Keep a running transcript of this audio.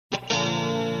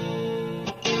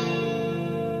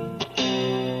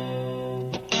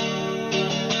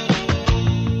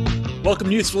Welcome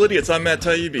to Useful Idiots. I'm Matt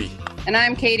Taibbi. And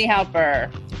I'm Katie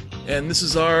Halper. And this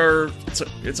is our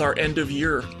end of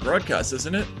year broadcast,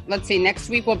 isn't it? Let's see, next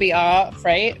week we'll be off,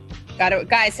 right? Got it.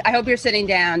 Guys, I hope you're sitting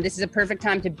down. This is a perfect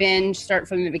time to binge, start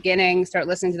from the beginning, start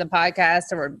listening to the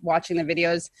podcast or watching the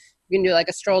videos. You can do like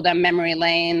a stroll down memory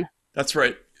lane. That's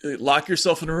right. Lock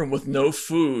yourself in a room with no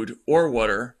food or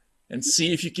water and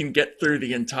see if you can get through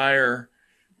the entire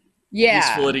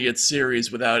Useful Idiots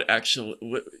series without actual,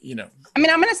 I mean,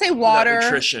 I'm going to say water.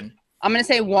 Nutrition. I'm going to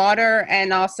say water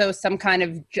and also some kind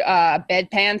of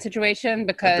bedpan situation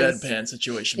because... A bedpan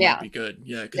situation might be good.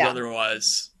 Yeah, because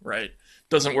otherwise, right,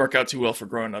 doesn't work out too well for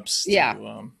grown-ups.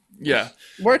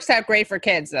 Works out great for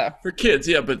kids, though. For kids,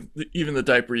 yeah, but even the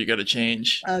diaper you got to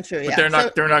change. Oh, true, but they're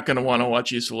not going to want to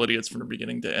watch Useful Idiots from the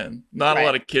beginning to end. Not a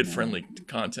lot of kid-friendly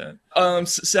content.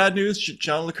 Sad news,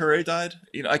 John le Carré died.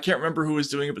 I can't remember who was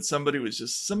doing it, but somebody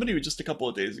who just a couple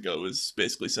of days ago was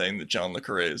basically saying that John le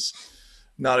Carré is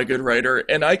not a good writer.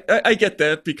 And I get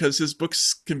that because his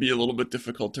books can be a little bit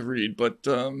difficult to read, but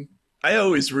I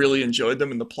always really enjoyed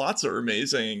them, and the plots are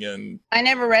amazing. And I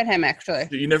never read him, actually.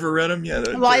 You never read him? Yeah.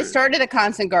 I started The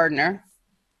Constant Gardener.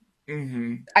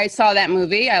 Mm-hmm. I saw that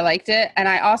movie. I liked it. And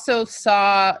I also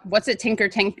saw, Tinker?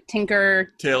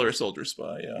 Tailor Soldier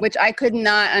Spy, yeah. Which I could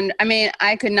not,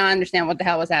 I could not understand what the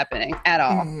hell was happening at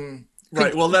all. Mm-hmm.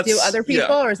 Right, well that's... Do other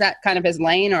people, or is that kind of his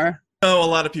lane, or... No, a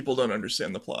lot of people don't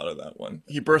understand the plot of that one.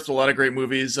 He birthed a lot of great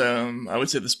movies. I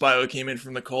would say The Spy Who Came In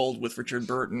From the Cold with Richard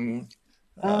Burton.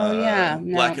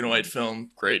 Black and white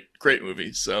film. Great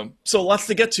movie. So lots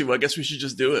to get to. I guess we should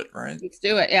just do it, right? Let's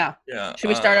do it, yeah. Yeah. Should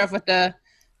we start off with the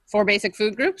 4 basic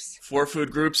food groups? 4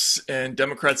 food groups, and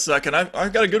Democrats suck. And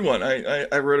I've got a good one.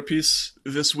 I wrote a piece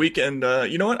this week, and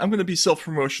you know what? I'm going to be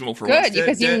self-promotional for once. Good,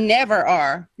 because you never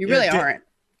are. You really aren't.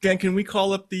 Dan, can we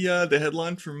call up the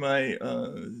headline from my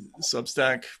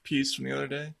Substack piece from the other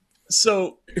day?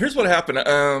 So here's what happened.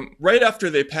 Right after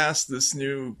they passed this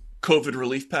new COVID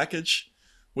relief package,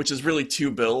 which is really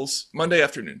 2 bills, Monday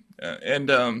afternoon.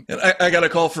 And I got a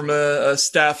call from a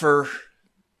staffer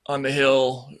on the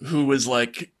Hill who was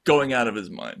like going out of his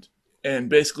mind and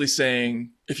basically saying,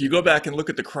 if you go back and look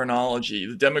at the chronology,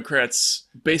 the Democrats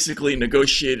basically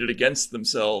negotiated against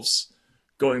themselves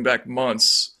going back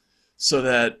months so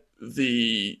that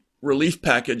the relief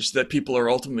package that people are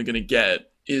ultimately going to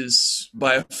get is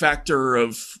by a factor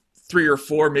of 3 or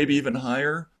 4, maybe even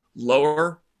higher,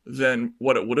 lower than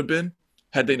what it would have been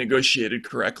had they negotiated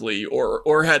correctly,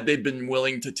 or had they been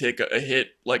willing to take a hit,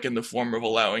 like in the form of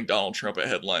allowing Donald Trump a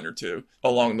headline or 2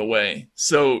 along the way.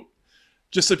 So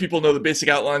just so people know the basic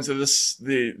outlines of this,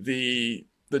 the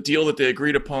deal that they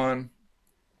agreed upon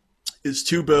is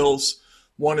 2 bills.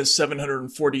 One is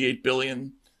 $748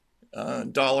 billion,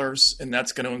 and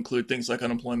that's going to include things like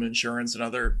unemployment insurance and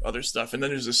other stuff. And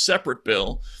then there's a separate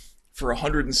bill for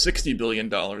 $160 billion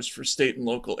for state and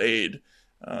local aid.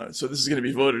 So this is going to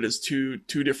be voted as two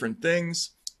different things.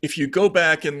 If you go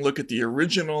back and look at the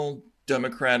original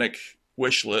Democratic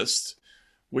wish list,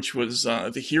 which was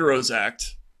the HEROES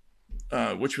Act,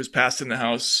 which was passed in the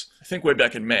House, I think way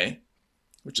back in May,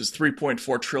 which is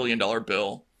 $3.4 trillion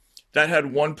bill, that had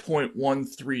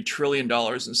 $1.13 trillion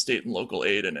in state and local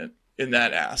aid in it, in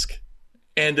that ask.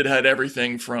 And it had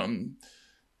everything from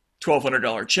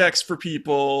 $1,200 checks for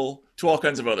people to all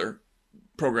kinds of other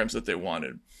programs that they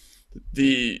wanted.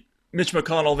 The Mitch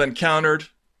McConnell then countered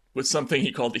with something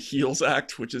he called the HEALS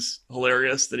Act, which is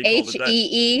hilarious that he called it that.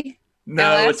 HEE?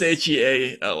 No, it's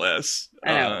HEALS.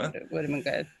 I know, it would have been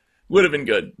good. Would have been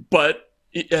good. But,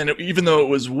 even though it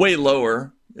was way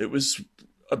lower, it was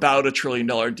about $1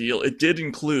 trillion deal. It did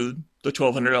include the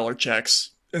 $1,200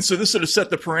 checks. And so this sort of set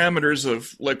the parameters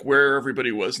of like where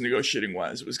everybody was negotiating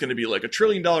wise. It was going to be like $1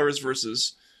 trillion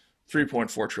versus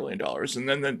 $3.4 trillion.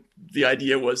 And then the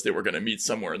idea was they were going to meet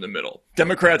somewhere in the middle.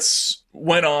 Democrats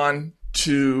went on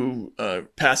to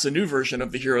pass a new version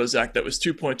of the HEROES Act that was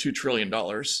 $2.2 trillion.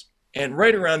 And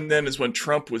right around then is when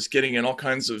Trump was getting in all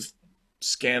kinds of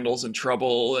scandals and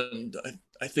trouble. And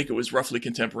I think it was roughly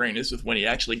contemporaneous with when he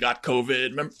actually got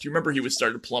COVID. Do you remember he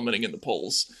started plummeting in the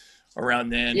polls around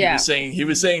then? Yeah. He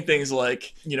was saying things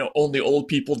like, only old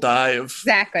people die of...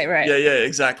 Exactly, right. Yeah,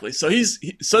 exactly. So he's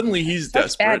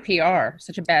desperate. Bad PR.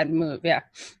 Such a bad move, yeah.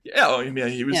 Yeah,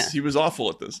 he was awful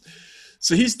at this.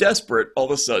 So he's desperate all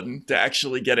of a sudden to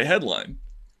actually get a headline.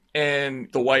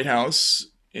 And the White House,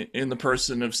 in the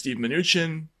person of Steve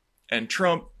Mnuchin and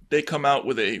Trump, they come out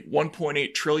with a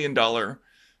 $1.8 trillion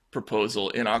proposal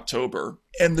in October.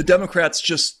 And the Democrats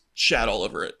just shat all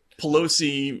over it.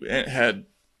 Pelosi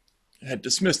had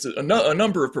dismissed a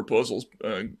number of proposals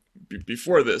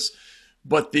before this,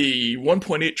 but the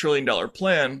 $1.8 trillion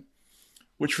plan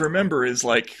which remember is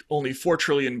like only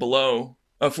 400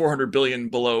 billion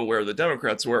below where the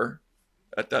Democrats were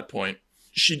at that point.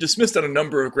 She dismissed on a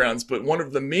number of grounds, but one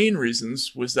of the main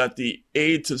reasons was that the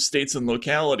aid to states and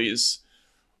localities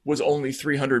was only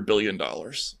 $300 billion.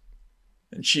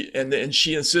 And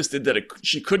she insisted that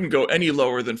she couldn't go any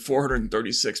lower than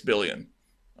 436 billion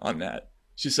on that.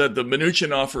 She said the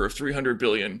Mnuchin offer of 300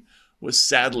 billion was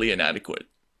sadly inadequate.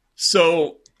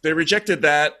 So they rejected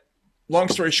that. Long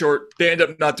story short, they end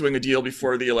up not doing a deal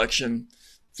before the election.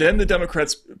 Then the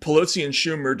Democrats, Pelosi and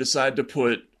Schumer, decide to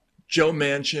put Joe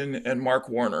Manchin and Mark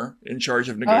Warner in charge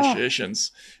of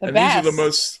negotiations. And these are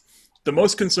the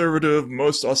most conservative,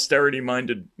 most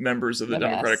austerity-minded members of the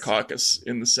Democratic caucus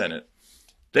in the Senate.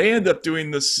 They end up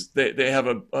doing this. They have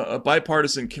a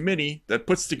bipartisan committee that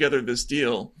puts together this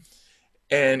deal,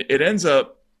 and it ends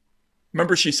up.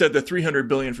 Remember, she said the 300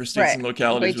 billion for states and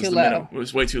localities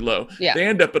was way too low. Yeah. They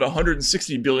end up at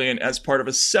 160 billion as part of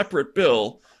a separate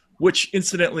bill, which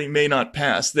incidentally may not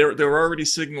pass. They're already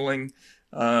signaling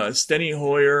Steny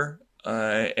Hoyer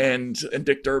and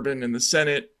Dick Durbin in the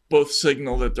Senate both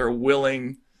signal that they're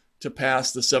willing to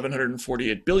pass the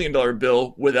 $748 billion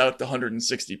bill without the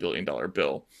 $160 billion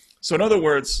bill. So in other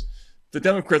words, the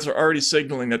Democrats are already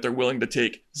signaling that they're willing to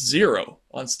take zero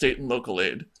on state and local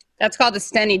aid. That's called a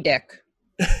Steny Dick.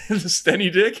 The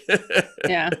Steny Dick?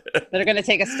 Yeah. They're going to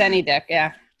take a Steny Dick,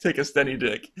 yeah. Take a Steny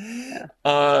Dick.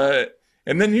 Yeah.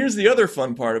 And then here's the other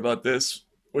fun part about this,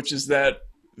 which is that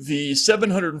the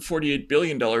 $748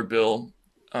 billion bill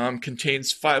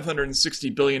contains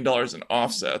 $560 billion in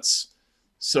offsets.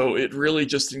 So it really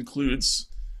just includes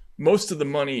most of the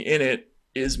money in it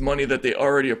is money that they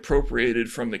already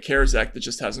appropriated from the CARES Act that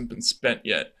just hasn't been spent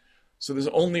yet. So there's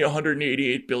only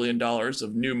 $188 billion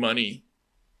of new money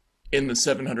in the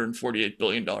 $748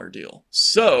 billion deal.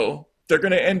 So they're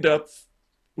going to end up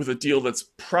with a deal that's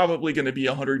probably going to be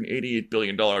 $188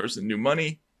 billion in new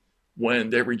money when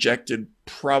they rejected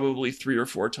probably 3 or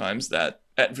 4 times that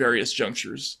at various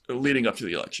junctures leading up to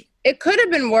the election. It could have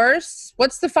been worse.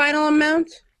 What's the final amount?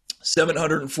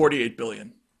 $748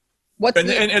 billion. And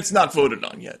it's not voted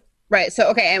on yet. Right. So,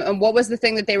 okay. And what was the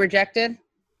thing that they rejected?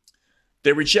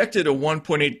 They rejected a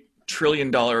 $1.8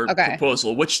 trillion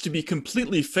proposal, which, to be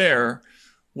completely fair,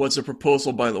 was a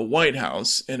proposal by the White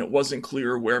House, and it wasn't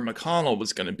clear where McConnell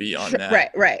was going to be on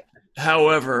that. Right.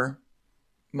 However,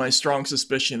 my strong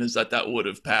suspicion is that would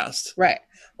have passed. Right.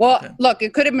 Well, look,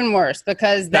 it could have been worse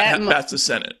because that's the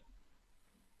Senate.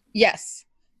 Yes,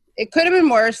 it could have been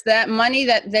worse. That money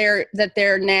that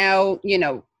they're now,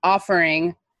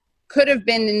 offering could have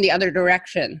been in the other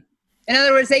direction. In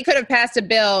other words, they could have passed a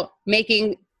bill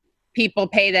making people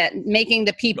pay that, making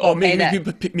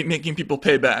people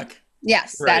pay back.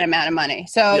 Yes, right. That amount of money.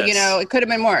 So, it could have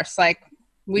been worse. Like,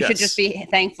 we should just be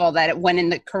thankful that it went in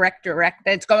the correct direction.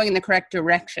 That it's going in the correct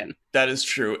direction. That is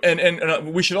true.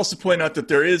 And we should also point out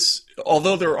that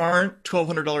although there aren't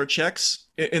 $1,200 checks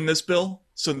in this bill,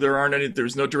 so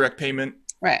there's no direct payment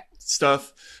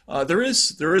stuff. There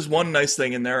is one nice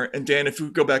thing in there. And Dan, if we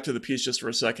go back to the piece just for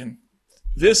a second,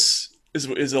 this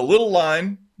is a little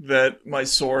line that my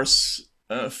source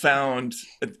found.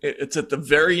 It's at the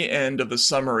very end of the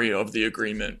summary of the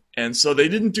agreement. And so they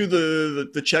didn't do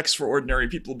the checks for ordinary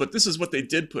people, but this is what they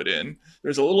did put in.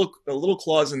 There's a little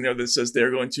clause in there that says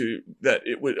that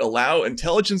it would allow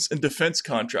intelligence and defense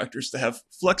contractors to have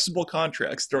flexible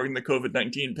contracts during the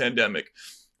COVID-19 pandemic,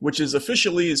 which is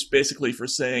basically for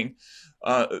saying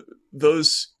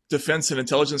those defense and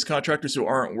intelligence contractors who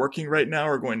aren't working right now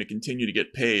are going to continue to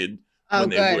get paid. Oh,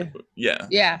 good.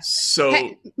 Yeah.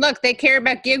 So look, they care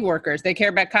about gig workers. They care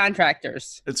about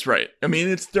contractors. That's right. I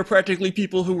mean, they're practically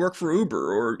people who work for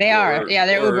Uber or they're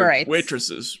Uberites,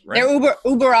 waitresses. Right? They're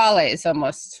Uberales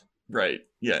almost. Right.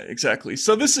 Yeah. Exactly.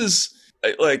 So this is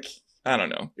like, I don't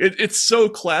know. It's so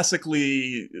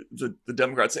classically the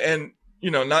Democrats, and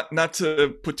not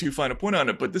to put too fine a point on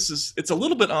it, but it's a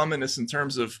little bit ominous in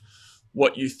terms of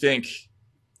what you think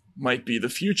might be the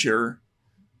future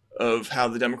of how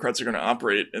the Democrats are going to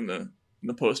operate in the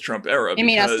post-Trump era. You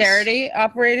mean austerity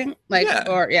operating?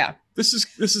 This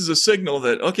is a signal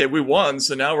that, okay, we won,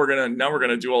 so now we're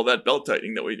gonna do all that belt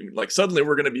tightening that we do. Like, suddenly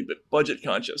we're gonna be budget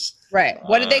conscious. Right.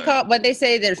 What did they call? What they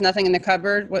say? There's nothing in the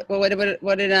cupboard. What did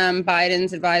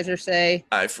Biden's advisor say?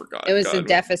 I forgot. It was a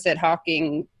deficit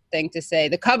hawking thing to say.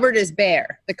 The cupboard is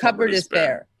bare. The cupboard is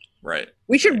bare. Right.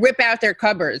 We should rip out their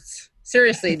cupboards.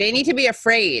 Seriously, they need to be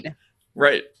afraid.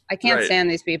 Right. I can't stand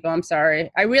these people. I'm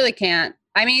sorry. I really can't.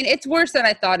 I mean, it's worse than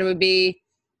I thought it would be.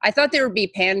 I thought there would be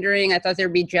pandering. I thought there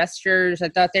would be gestures. I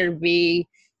thought there would be,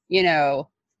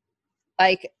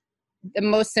 like, the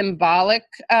most symbolic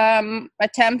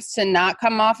attempts to not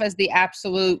come off as the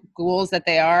absolute ghouls that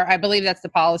they are. I believe that's the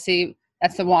policy.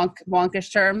 That's the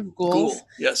wonkish term, ghouls. Ghoul,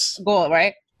 yes. Ghoul,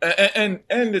 right? And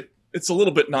it's a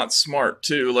little bit not smart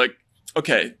too. Like,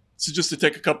 okay, so just to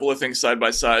take a couple of things side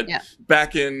by side. Yeah.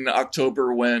 Back in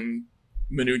October when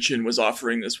Mnuchin was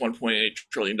offering this $1.8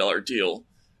 trillion deal,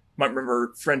 might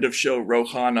remember friend of show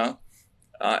Rohana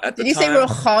at the time. Did you say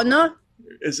Rohana?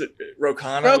 Is it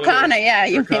Rokana? Rokana, yeah.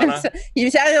 Rokana?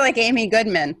 You sounded like Amy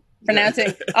Goodman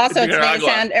pronouncing. Also, it's made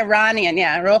sound Iranian.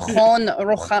 Yeah,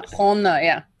 Rohana.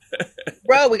 Yeah.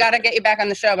 Bro, we got to get you back on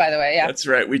the show, by the way. Yeah, that's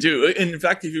right. We do. In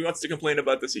fact, if he wants to complain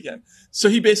about this, he can. So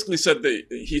he basically said that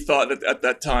he thought that at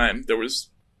that time there was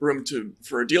room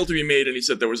for a deal to be made, and he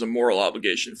said there was a moral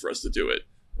obligation for us to do it,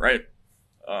 right?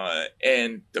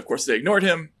 And of course, they ignored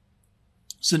him.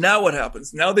 So now what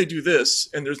happens? Now they do this,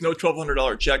 and there's no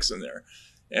 $1,200 checks in there.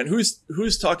 And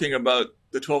who's talking about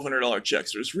the $1,200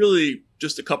 checks? There's really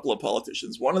just a couple of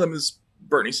politicians. One of them is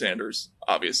Bernie Sanders,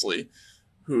 obviously,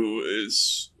 who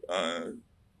is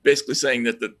basically saying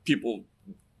that the people,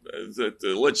 that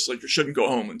the legislature shouldn't go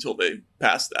home until they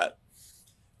pass that.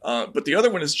 But the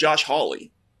other one is Josh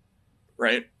Hawley,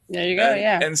 right? There you go.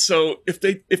 Yeah. And so if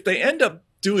they end up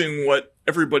doing what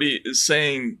everybody is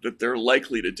saying that they're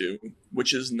likely to do,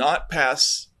 which is not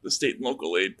pass the state and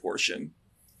local aid portion,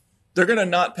 they're going to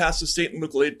not pass the state and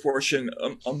local aid portion,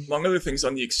 among other things,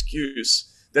 on the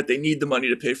excuse that they need the money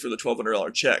to pay for the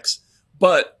 $1,200 checks.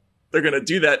 But they're going to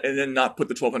do that and then not put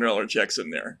the $1,200 checks in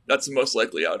there. That's the most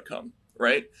likely outcome,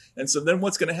 right? And so then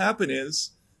what's going to happen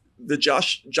is the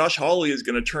Josh Hawley is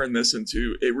going to turn this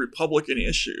into a Republican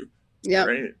issue,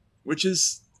 right? Which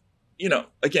is,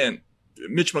 again,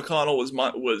 Mitch McConnell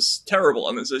was terrible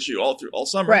on this issue all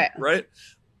summer, right?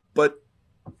 But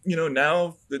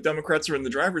now the Democrats are in the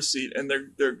driver's seat, and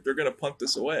they're going to punt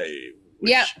this away.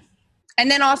 And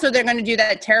then also they're going to do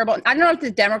that terrible. I don't know if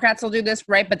the Democrats will do this,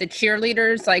 right? But the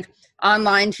cheerleaders, like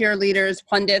online cheerleaders,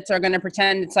 pundits, are going to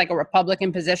pretend it's like a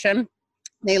Republican position.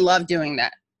 They love doing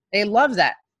that. They love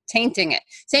that. Tainting it.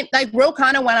 Same like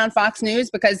Rokana went on Fox News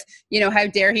because how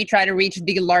dare he try to reach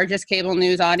the largest cable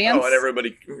news audience? Oh, and everyone,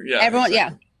 exactly. Yeah.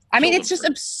 I mean, it's just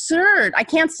absurd. I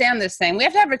can't stand this thing. We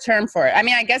have to have a term for it. I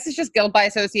mean, I guess it's just guilt by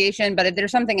association, but if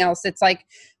there's something else, it's like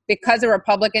because a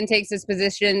Republican takes this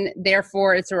position,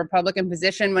 therefore it's a Republican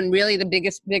position, when really the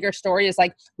bigger story is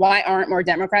like, why aren't more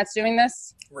Democrats doing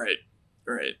this? Right.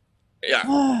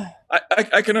 Yeah.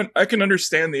 I can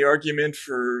understand the argument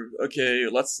for, okay,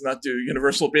 let's not do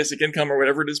universal basic income or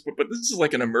whatever it is, but this is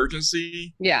like an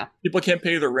emergency. Yeah. People can't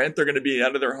pay their rent. They're going to be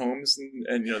out of their homes.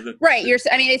 And right.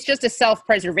 It's just a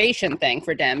self-preservation thing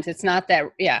for Dems. It's not that,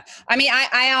 yeah. I mean,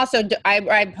 I also, I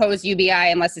oppose UBI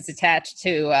unless it's attached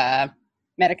to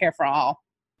Medicare for all.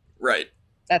 Right.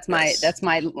 That's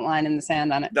my line in the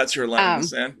sand on it. That's your line in the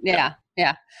sand? Yeah.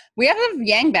 We have to have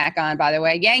Yang back on, by the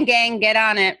way. Yang gang, get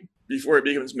on it. Before he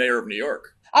becomes mayor of New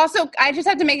York. Also, I just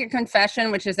have to make a confession,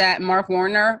 which is that Mark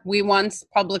Warner, we once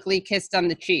publicly kissed on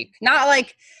the cheek. Not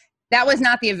like, that was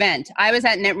not the event. I was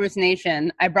at Netroots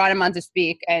Nation. I brought him on to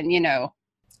speak, and,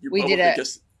 we did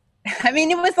it. I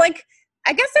mean, it was like,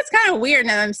 I guess that's kind of weird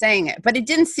now I'm saying it, but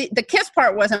the kiss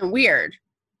part wasn't weird.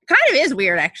 Kind of is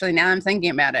weird, actually, now I'm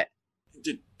thinking about it.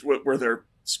 Were there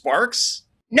sparks?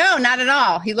 No, not at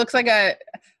all. He looks like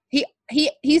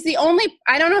he's the only,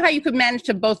 I don't know how you could manage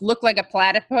to both look like a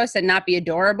platypus and not be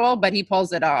adorable, but he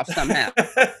pulls it off somehow.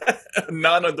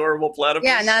 Non-adorable platypus?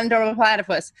 Yeah, non-adorable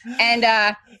platypus. And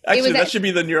actually, that should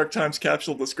be the New York Times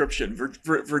capsule description.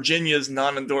 Virginia's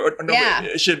non-adorable,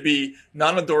 it should be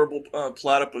non-adorable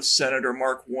platypus Senator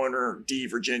Mark Warner, D.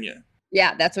 Virginia.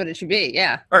 Yeah, that's what it should be,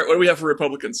 yeah. All right, what do we have for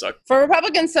Republican Suck? For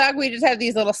Republican Suck, we just have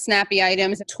these little snappy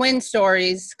items, twin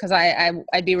stories, because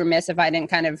I'd be remiss if I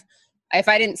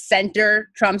didn't center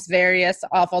Trump's various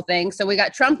awful things. So we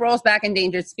got Trump rolls back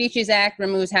Endangered Species Act,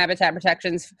 removes habitat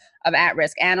protections of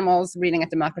at-risk animals, reading at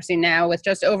Democracy Now! With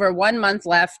just over 1 month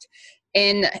left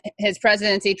in his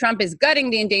presidency, Trump is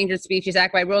gutting the Endangered Species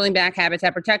Act by rolling back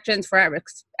habitat protections for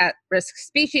at-risk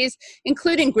species,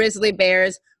 including grizzly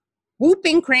bears,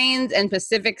 whooping cranes, and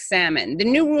Pacific salmon. The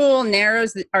new rule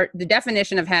narrows the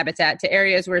definition of habitat to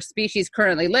areas where species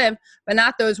currently live, but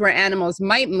not those where animals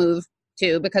might move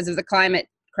to because of the climate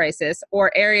crisis,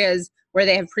 or areas where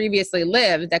they have previously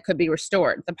lived that could be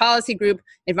restored. The policy group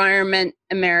Environment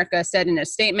America said in a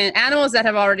statement, animals that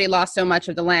have already lost so much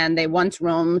of the land they once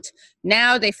roamed,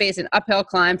 now they face an uphill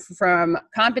climb from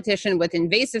competition with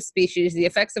invasive species, the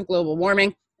effects of global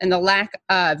warming, and the lack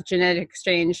of genetic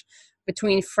exchange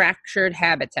between fractured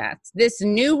habitats. This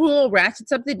new rule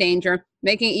ratchets up the danger,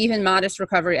 making even modest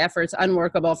recovery efforts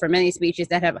unworkable for many species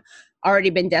that have already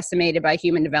been decimated by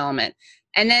human development.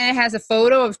 And then it has a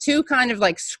photo of two kind of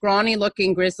like scrawny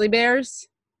looking grizzly bears.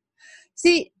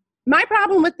 See, my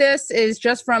problem with this is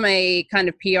just from a kind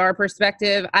of PR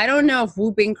perspective. I don't know if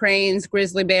whooping cranes,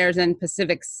 grizzly bears, and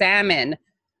Pacific salmon.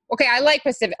 Okay, I like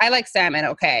salmon,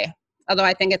 okay. Although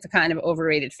I think it's a kind of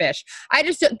overrated fish.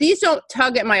 These don't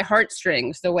tug at my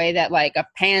heartstrings the way that like a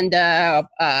panda,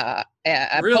 a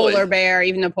Really? polar bear,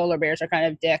 even though polar bears are kind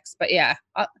of dicks. But yeah,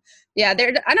 I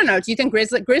don't know. Do you think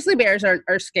grizzly bears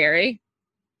are scary?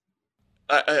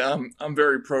 I'm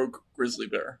very pro grizzly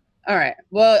bear. All right.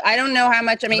 Well, I don't know how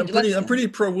much. I And mean, I'm pretty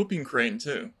pro whooping crane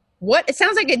too. what? It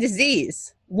sounds like a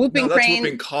disease. No, Whooping that's crane.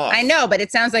 whooping cough. I know, but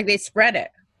it sounds like they spread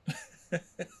it.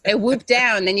 They whoop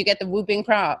down, then you get the whooping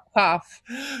cough.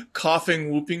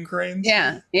 Coughing whooping cranes.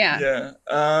 Yeah. Yeah.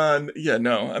 Yeah.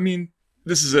 No. I mean,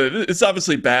 it's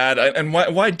obviously bad. And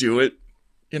why do it?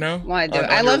 You know? Why do it? On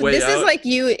I your love way this. out? Is like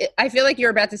you. I feel like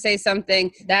you're about to say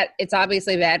something that it's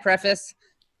obviously bad. Preface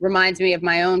reminds me of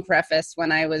my own preface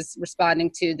when I was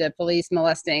responding to the police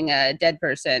molesting a dead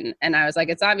person, and I was like,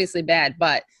 it's obviously bad,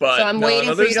 but so I'm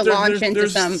waiting for you to launch into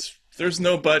some. There's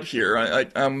no but here.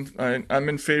 I'm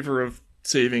in favor of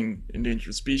saving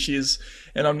endangered species,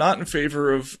 and I'm not in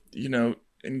favor of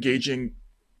engaging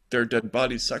their dead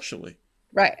bodies sexually.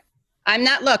 Right. I'm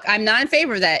not in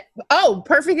favor of that. Oh,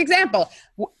 perfect example.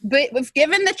 But if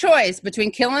given the choice between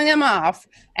killing them off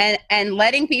and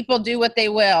letting people do what they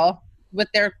will with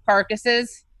their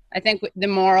carcasses, I think the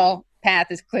moral path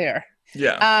is clear.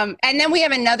 Yeah. And then we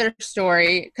have another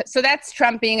story. So that's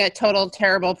Trump being a total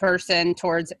terrible person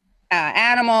towards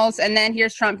animals. And then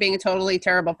here's Trump being a totally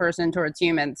terrible person towards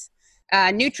humans.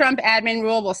 New Trump admin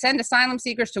rule will send asylum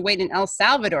seekers to wait in El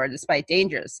Salvador despite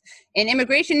dangers. In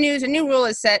immigration news, a new rule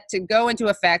is set to go into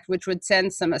effect, which would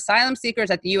send some asylum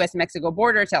seekers at the U.S.-Mexico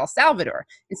border to El Salvador,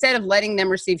 instead of letting them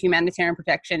receive humanitarian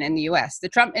protection in the U.S. The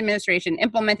Trump administration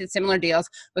implemented similar deals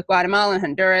with Guatemala and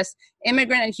Honduras.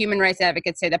 Immigrant and human rights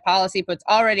advocates say the policy puts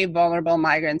already vulnerable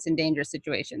migrants in dangerous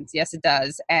situations. Yes, it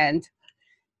does. And,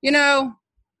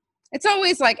 it's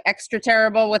always like extra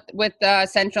terrible with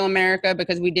Central America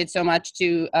because we did so much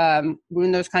to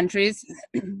ruin those countries,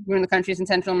 ruin the countries in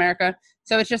Central America.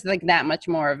 So it's just like that much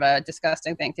more of a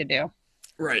disgusting thing to do.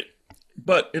 Right.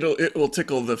 But it will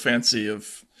tickle the fancy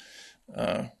of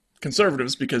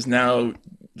conservatives because now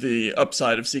the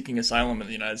upside of seeking asylum in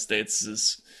the United States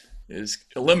is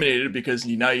eliminated because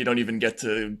now you don't even get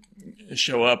to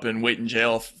show up and wait in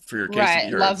jail for your case. Right,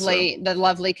 the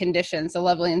lovely conditions, the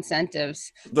lovely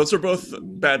incentives. Those are both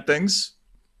bad things.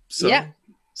 So, yeah.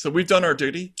 So we've done our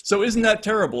duty. So isn't that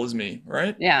terrible as me,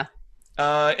 right? Yeah.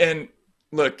 And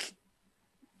look,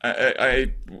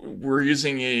 we're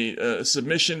using a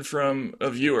submission from a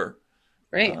viewer.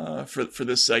 Great. For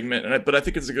this segment, but I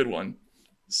think it's a good one.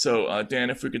 So, Dan,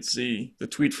 if we could see the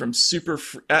tweet from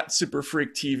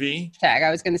 @SuperFreakTV.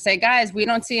 I was going to say, guys, we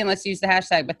don't see unless you use the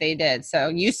hashtag, but they did. So,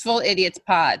 Useful Idiots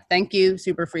Pod. Thank you,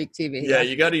 SuperFreakTV. Yeah,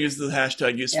 you got to use the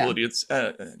hashtag Useful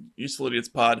Idiots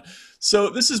Pod. So,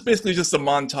 this is basically just a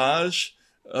montage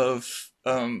of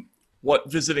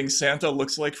what visiting Santa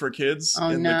looks like for kids the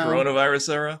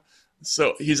coronavirus era.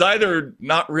 So, he's either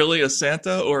not really a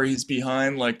Santa or he's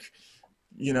behind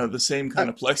the same kind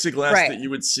of plexiglass that you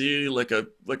would see like a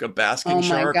basking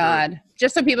shark. Oh my God.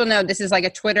 Just so people know, this is like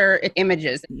a Twitter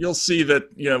images. You'll see that,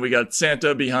 we got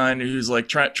Santa behind who's like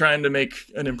trying to make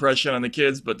an impression on the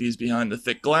kids, but he's behind the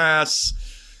thick glass.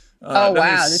 Wow.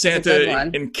 This Santa is a good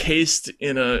one. Encased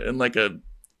in like a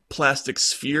plastic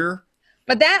sphere.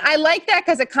 But I like that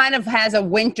because it kind of has a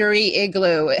wintry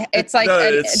igloo. It's like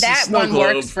that one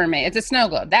works for me. It's a snow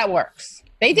globe. That works.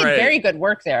 They did very good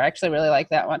work there. I actually really like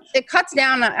that one. It cuts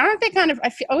down.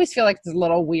 Always feel like it's a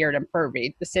little weird and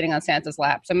pervy, just sitting on Santa's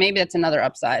lap. So maybe that's another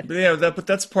upside. But yeah, but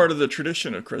that's part of the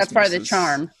tradition of Christmas. That's part of the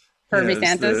charm. Pervy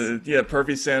Santas.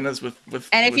 Pervy Santas with.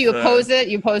 And if you oppose it,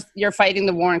 you're fighting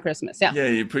the war on Christmas. Yeah. Yeah,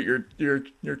 you put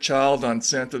your child on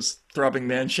Santa's throbbing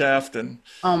man shaft and.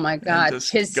 Oh my God!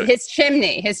 His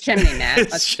chimney, Matt. His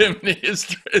chimney,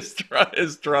 his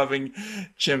throbbing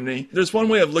chimney. There's one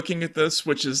way of looking at this,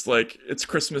 which is like it's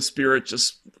Christmas spirit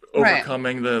just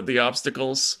overcoming the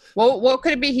obstacles. Well, what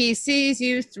could it be? He sees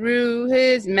you through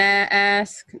his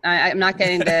mask. I'm not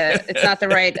getting it's not the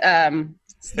right.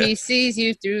 He sees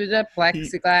you through the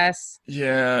plexiglass.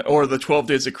 Or the 12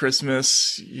 Days of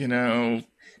Christmas, 5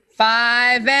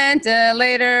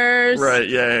 ventilators. Right,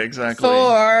 yeah, exactly.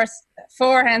 4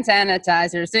 hand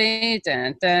sanitizers. 3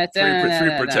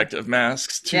 protective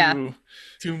masks, 2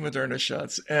 Moderna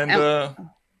shots. And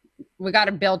We got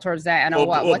to build towards that. I know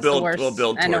what. What's the worst? We'll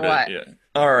build I know toward what. it. Yeah.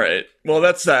 All right. Well,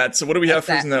 that's that. So what do we have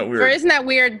for Isn't That Weird? For Isn't That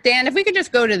Weird, Dan, if we could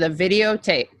just go to the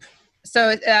videotape.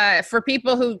 So for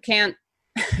people who can't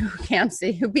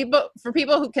see, for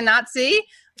people who cannot see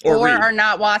or are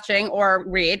not watching or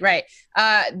read, right?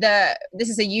 This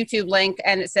is a YouTube link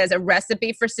and it says a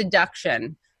recipe for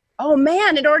seduction. Oh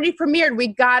man, it already premiered. We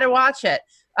got to watch it.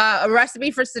 A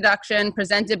recipe for seduction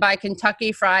presented by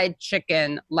Kentucky Fried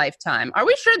Chicken Lifetime. Are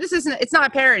we sure this isn't? It's not a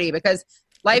parody because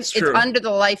it's under the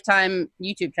Lifetime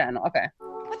YouTube channel. Okay.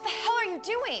 What the hell are you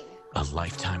doing? A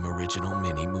Lifetime original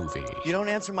mini movie. You don't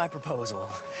answer my proposal,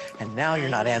 and now you're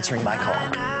not answering my call.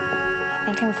 I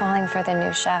think I'm falling for the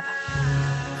new chef.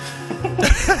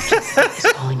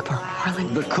 He's calling for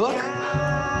Harlan. The cook?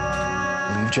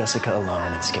 Leave Jessica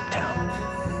alone and skip town.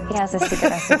 He has a secret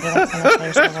recipe that's gonna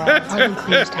change the world. Harlan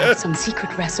claims to have some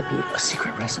secret recipe. A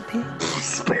secret recipe?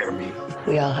 Spare me.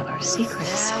 We all have our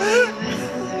secrets.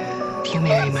 If you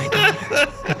marry my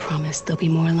daughter, I promise there'll be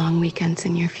more long weekends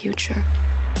in your future.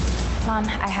 Mom,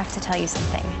 I have to tell you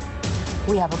something.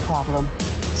 We have a problem.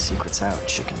 Secret's out,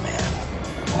 chicken man.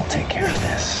 I'll take care of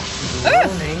this.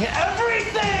 Ruining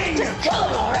everything! Kill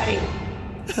him already!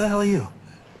 Who the hell are you?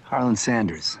 Harlan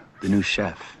Sanders, the new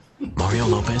chef. Mario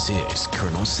Lopez is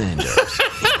Colonel Sanders.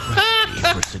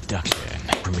 Recipe for Seduction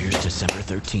premieres December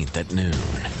 13th at noon,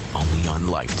 only on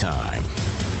Lifetime.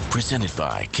 Presented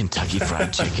by Kentucky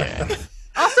Fried Chicken.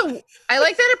 Also, I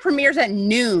like that it premieres at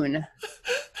noon.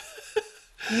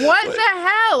 What the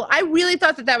hell? I really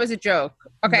thought that was a joke.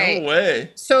 Okay. No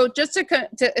way. So just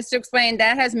to explain,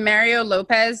 that has Mario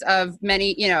Lopez of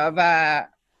many, of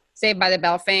Saved by the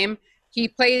Bell fame. He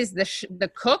plays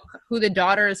the cook who the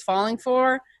daughter is falling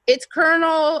for. It's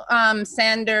Colonel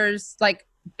Sanders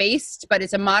based, but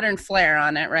it's a modern flair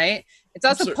on it, right? It's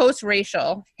also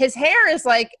post-racial. His hair is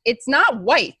it's not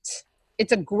white.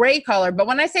 It's a gray color. But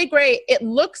when I say gray, it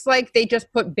looks like they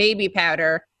just put baby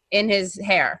powder in his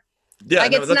hair. Yeah,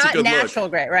 it's not natural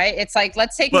gray, right? It's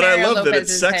let's take Mario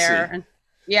Lopez's hair. And,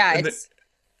 yeah,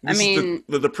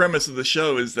 the premise of the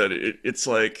show is that it's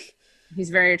he's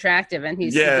very attractive and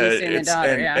he's seducing the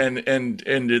daughter.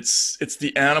 And it's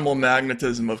the animal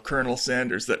magnetism of Colonel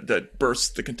Sanders that bursts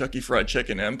the Kentucky Fried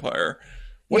Chicken empire.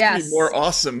 What could be more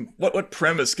awesome? What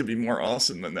premise could be more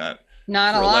awesome than that?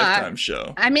 Not for a lot. Lifetime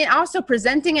show. I mean, also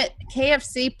presenting it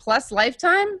KFC plus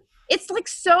Lifetime. It's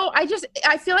so.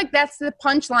 I feel like that's the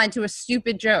punchline to a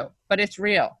stupid joke, but it's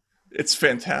real. It's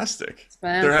fantastic.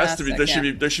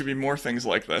 There should be more things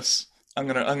like this. I'm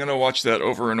gonna watch that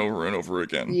over and over and over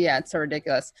again. Yeah, it's so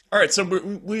ridiculous. All right, so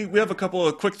we have a couple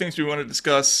of quick things we want to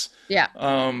discuss. Yeah.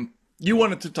 You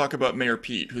wanted to talk about Mayor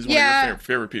Pete, who's one of your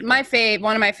favorite people. One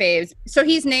of my faves. So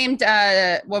he's named.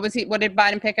 What did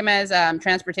Biden pick him as?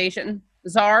 Transportation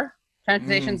czar.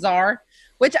 Transportation czar.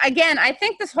 Which, again, I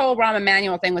think this whole Rahm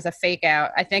Emanuel thing was a fake out.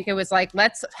 I think it was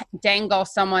let's dangle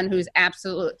someone who's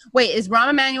absolute. Wait, is Rahm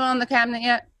Emanuel in the cabinet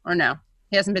yet? Or no?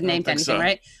 He hasn't been named to anything,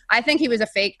 right? I think he was a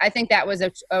fake. I think that was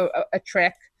a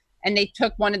trick. And they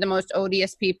took one of the most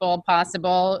odious people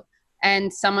possible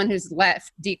and someone who's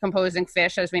left decomposing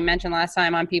fish, as we mentioned last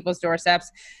time, on people's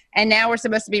doorsteps. And now we're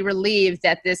supposed to be relieved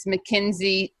that this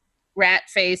McKinsey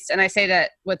rat-faced, and I say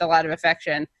that with a lot of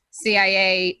affection,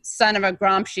 CIA son of a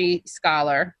Gramsci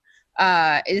scholar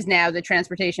is now the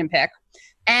transportation pick.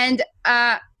 And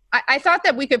I thought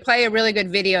that we could play a really good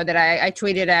video that I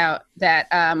tweeted out that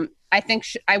I think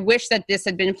I wish that this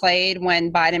had been played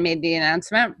when Biden made the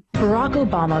announcement. Barack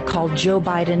Obama called Joe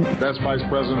Biden the best vice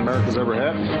president America's ever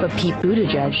had. But Pete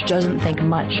Buttigieg doesn't think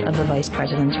much of the vice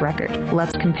president's record.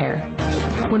 Let's compare.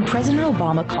 When President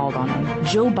Obama called on him,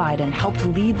 Joe Biden helped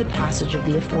lead the passage of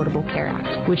the Affordable Care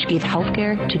Act, which gave health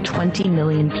care to 20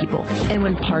 million people. And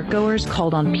when parkgoers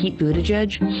called on Pete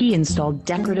Buttigieg, he installed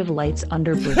decorative lights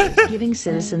under bridges, giving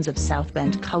citizens of South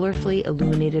Bend colorfully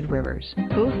illuminated rivers.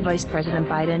 Both Vice President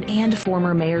Biden and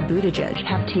former Mayor Buttigieg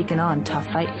have taken on tough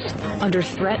fights. Under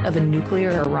threat of a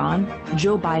nuclear Iran,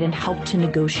 Joe Biden helped to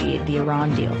negotiate the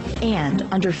Iran deal. And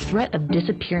under threat of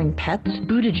disappearing pets,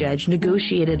 Buttigieg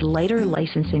negotiated lighter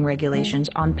licensing regulations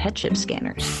on pet chip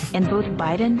scanners. And both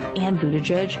Biden and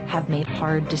Buttigieg have made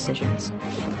hard decisions.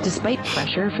 Despite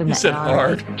pressure from the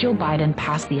NRA, Joe Biden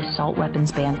passed the assault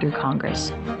weapons ban through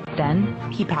Congress. Then,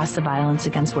 he passed the Violence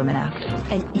Against Women Act.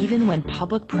 And even when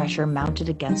public pressure mounted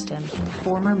against him,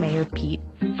 former Mayor Pete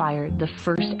fired the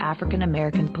first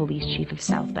African-American police chief of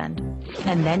South Bend.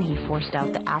 And then he forced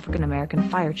out the African-American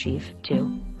fire chief,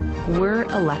 too. We're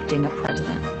electing a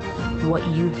president. What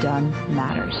you've done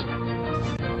matters.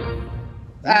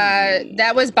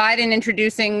 That was Biden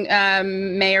introducing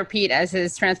Mayor Pete as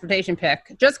his transportation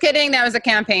pick. Just kidding. That was a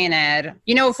campaign ad.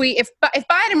 You know, if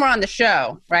Biden were on the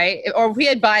show, right, or if we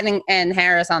had Biden and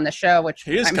Harris on the show, which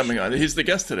he is coming on. He's the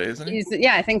guest today, isn't he?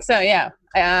 Yeah, I think so. Yeah.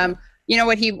 You know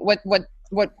what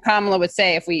Kamala would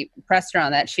say if we pressed her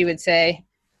on that? She would say,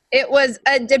 "It was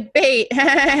a debate,"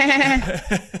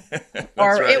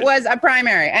 or "It was a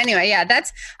primary." Anyway, yeah.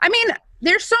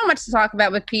 There's so much to talk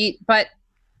about with Pete, but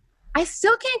I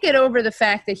still can't get over the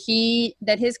fact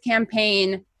that his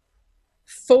campaign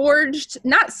forged,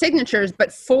 not signatures,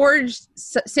 but forged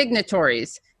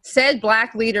signatories, said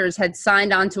black leaders had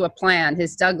signed onto a plan,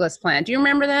 his Douglas plan. Do you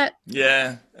remember that?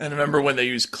 Yeah. And I remember when they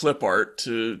used clip art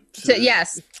to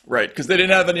yes. Right, because they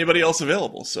didn't have anybody else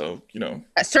available. So, you know.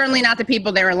 Certainly not the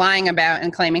people they were lying about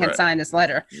and claiming had signed this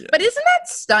letter. Yeah. But isn't that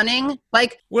stunning?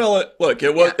 Well,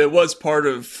 it was part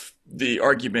of the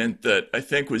argument that I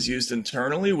think was used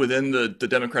internally within the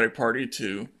Democratic Party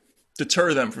to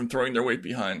deter them from throwing their weight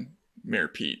behind Mayor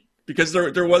Pete, because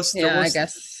there were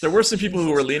some people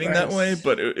who were leaning that way,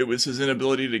 but it was his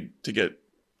inability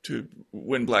to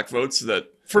win black votes that,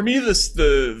 for me,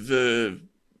 the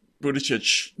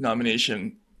Buttigieg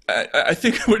nomination, I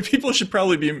think what people should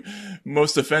probably be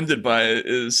most offended by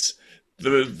is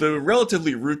the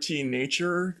relatively routine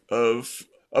nature of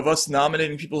us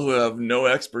nominating people who have no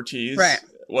expertise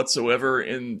whatsoever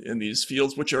in these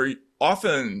fields, which are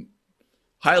often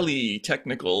highly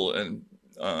technical and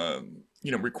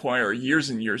require years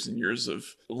and years and years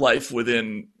of life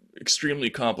within extremely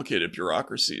complicated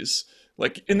bureaucracies.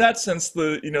 Like, in that sense,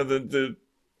 the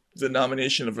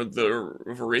nomination of a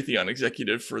Raytheon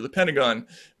executive for the Pentagon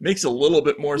makes a little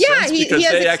bit more sense, because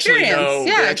they actually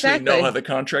know how the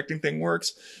contracting thing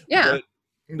works. Yeah. But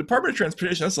in the Department of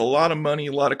Transportation, that's a lot of money,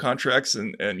 a lot of contracts,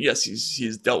 and yes,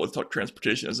 he's dealt with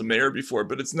transportation as a mayor before,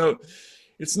 but it's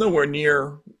nowhere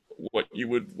near what you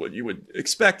would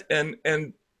expect. And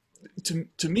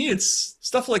to me, it's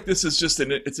stuff like this is just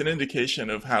an indication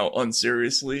of how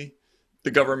unseriously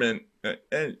the government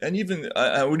and even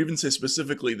I would even say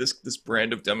specifically this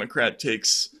brand of Democrat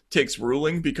takes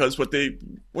ruling, because what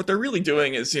they're really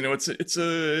doing is, it's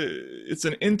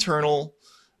an internal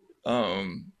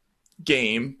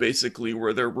game, basically,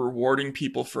 where they're rewarding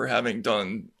people for having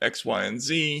done X, Y, and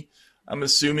Z. I'm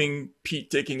assuming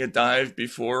Pete taking a dive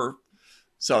before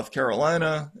South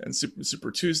Carolina and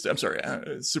Super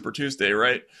Tuesday,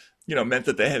 right? Meant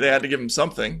that they had to give him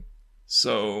something.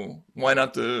 So why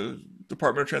not the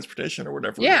Department of Transportation or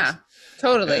whatever? Yeah,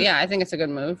 totally. I think it's a good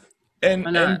move.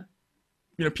 And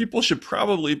people should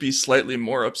probably be slightly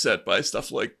more upset by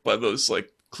stuff by those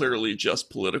clearly just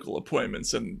political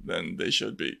appointments than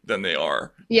they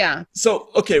are. Yeah. So,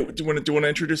 okay, do you want to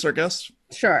introduce our guest?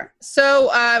 Sure.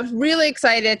 So, really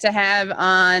excited to have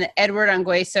on Edward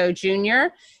Ongweso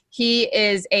Jr. He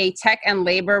is a tech and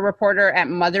labor reporter at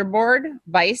Motherboard,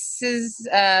 Vice's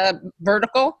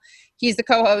vertical. He's the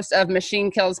co-host of Machine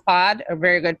Kills Pod, a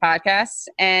very good podcast,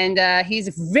 and he's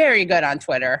very good on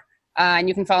Twitter. And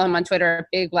you can follow him on Twitter at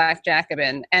Big Black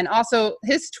Jacobin. And also,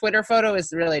 his Twitter photo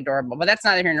is really adorable, but that's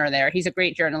neither here nor there. He's a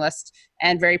great journalist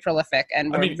and very prolific,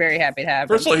 and we're very happy to have him.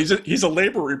 First of all, he's a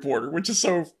labor reporter, which is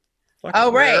so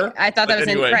fucking rare. Right. I thought that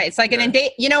was right. It's like an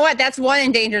you know what? That's one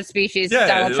endangered species. Yeah,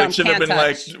 Donald Trump should have been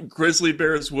touch. Like grizzly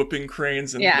bears whooping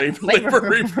cranes and labor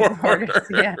reporter.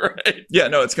 Right? Yeah,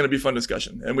 no, it's going to be a fun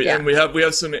discussion, and we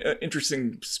have some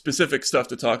interesting specific stuff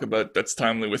to talk about that's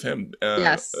timely with him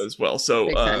as well. So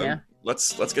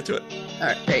let's get to it. All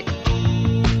right, great.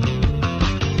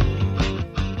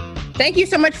 Thank you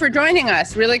so much for joining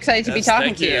us. Really excited to be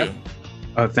talking to you.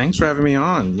 Thanks for having me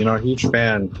on. A huge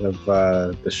fan of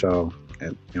the show,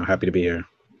 and happy to be here.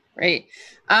 Great.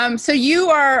 So you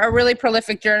are a really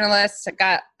prolific journalist.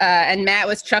 And Matt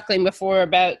was chuckling before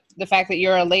about the fact that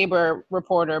you're a labor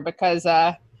reporter because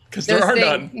there are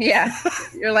none. Yeah,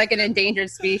 you're like an endangered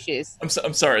species.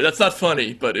 I'm sorry, that's not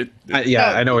funny, but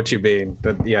I know what you mean.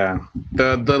 But yeah,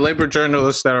 the labor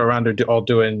journalists that are around are all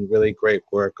doing really great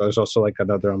work. There's also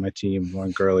another on my team,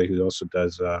 Lauren Gurley, who also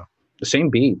does the same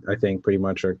beat. I think pretty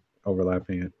much are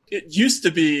overlapping it. It used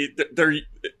to be it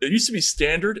used to be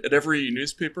standard at every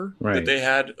newspaper that they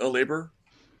had a labor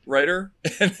writer,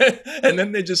 and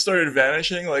then they just started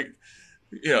vanishing.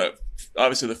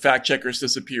 Obviously the fact checkers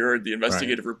disappeared, the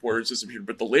investigative reporters disappeared,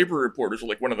 but the labor reporters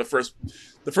were one of the first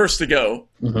to go,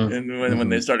 and when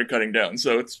they started cutting down.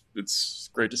 So it's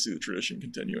great to see the tradition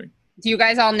continuing. Do you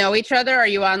guys all know each other? Are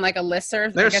you on a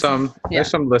listserv? There's some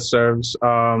listservs,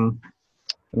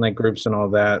 and groups and all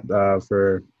that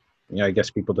for I guess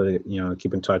people to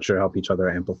keep in touch or help each other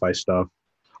amplify stuff.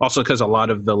 Also, because a lot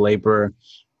of the labor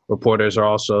reporters are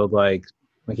also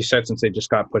like you said, since they just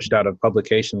got pushed out of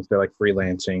publications, they're like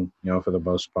freelancing, for the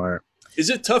most part. Is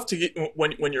it tough to get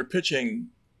when you're pitching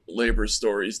labor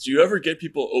stories? Do you ever get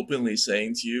people openly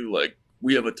saying to you, like,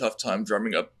 we have a tough time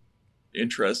drumming up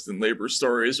interest in labor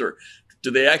stories, or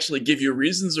do they actually give you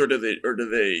reasons, or do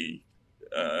they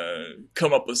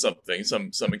come up with something,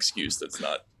 some excuse that's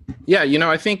not? Yeah,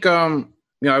 I think I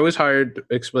was hired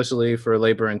explicitly for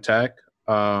labor and tech,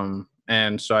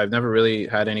 and so I've never really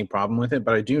had any problem with it.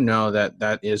 But I do know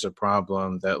that is a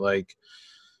problem, that like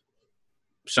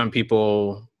some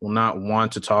people will not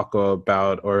want to talk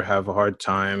about or have a hard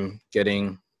time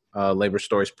getting labor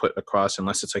stories put across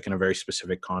unless it's like in a very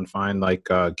specific confine, like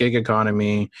gig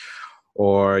economy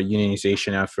or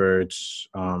unionization efforts,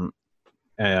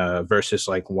 versus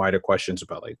like wider questions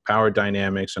about like power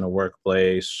dynamics in a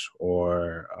workplace,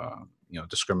 or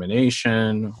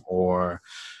discrimination, or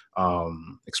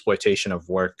exploitation of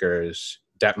workers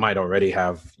that might already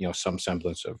have some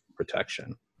semblance of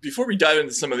protection. Before we dive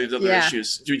into some of these other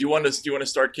issues, do you want to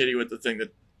start, Katie, with the thing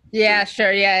that? Yeah,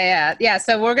 sure. Yeah.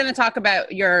 So we're going to talk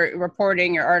about your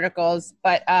reporting, your articles,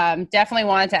 but definitely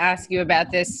wanted to ask you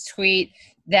about this tweet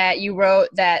that you wrote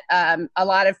that a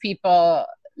lot of people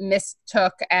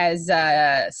mistook as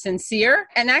sincere.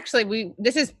 And actually, we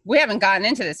haven't gotten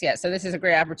into this yet, so this is a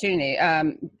great opportunity.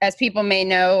 As people may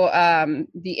know,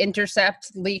 The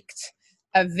Intercept leaked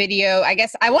a video. I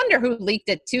guess I wonder who leaked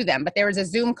it to them, but there was a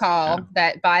Zoom call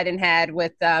that Biden had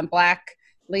with Black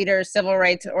leaders, civil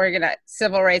rights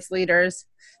leaders,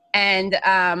 and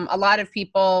a lot of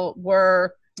people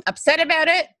were upset about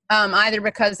it, either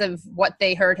because of what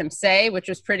they heard him say, which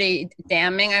was pretty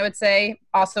damning, I would say,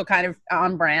 also kind of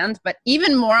on brand, but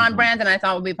even more on brand than I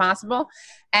thought would be possible.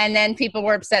 And then people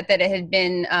were upset that it had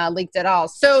been leaked at all.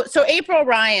 So April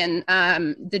Ryan,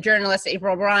 the journalist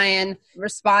April Ryan,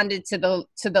 responded to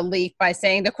the leak by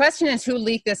saying, the question is who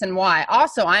leaked this and why.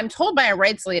 Also, I'm told by a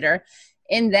rights leader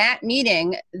in that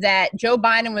meeting that Joe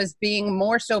Biden was being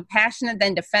more so passionate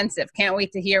than defensive. Can't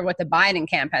wait to hear what the Biden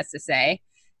camp has to say.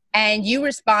 And you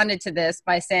responded to this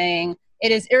by saying,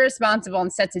 it is irresponsible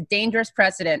and sets a dangerous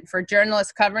precedent for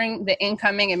journalists covering the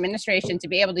incoming administration to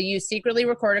be able to use secretly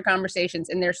recorded conversations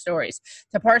in their stories.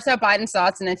 To parse out Biden's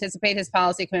thoughts and anticipate his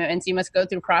policy commitments, you must go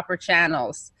through proper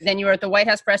channels. Then you were at the White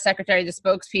House press secretary, the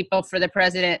spokespeople for the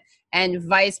president and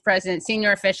vice president,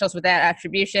 senior officials with that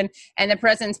attribution, and the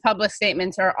president's public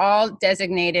statements are all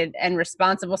designated and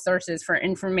responsible sources for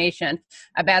information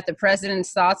about the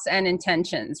president's thoughts and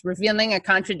intentions. Revealing a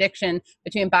contradiction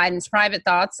between Biden's private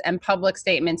thoughts and public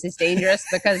statements is dangerous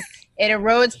because it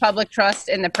erodes public trust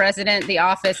in the president, the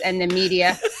office, and the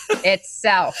media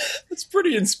itself. It's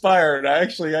pretty inspired. I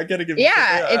got to give.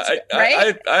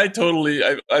 Right. I totally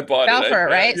bought fell it. For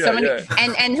it, right?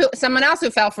 And someone else who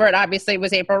fell for it obviously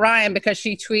was April Ryan, because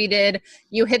she tweeted,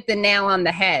 "You hit the nail on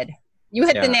the head." You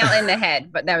hit the nail in the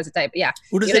head, but that was a type. Yeah.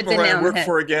 Who does April Ryan work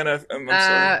for again? I'm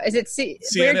sorry. Is it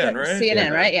CNN? Right.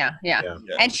 CNN, right? Yeah.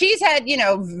 And she's had,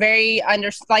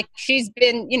 she's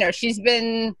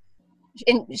been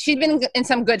in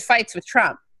some good fights with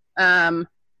Trump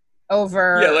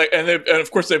over. Yeah, and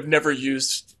of course they've never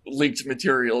used leaked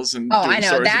materials. And I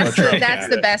know that's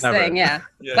the best thing. Yeah.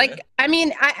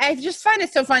 I just find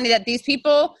it so funny that these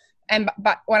people.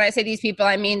 But when I say these people,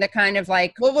 I mean the kind of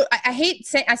like, I hate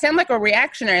saying, I sound like a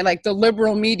reactionary, like the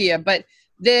liberal media, but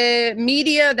the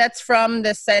media that's from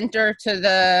the center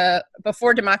to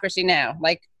before Democracy Now!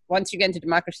 Like once you get into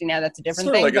Democracy Now!, that's a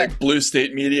different thing. Like blue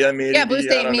state media, maybe. Yeah, blue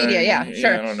state media,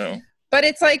 sure. I don't know. But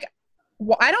it's like,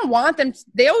 I don't want them,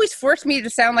 they always force me to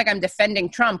sound like I'm defending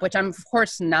Trump, which I'm of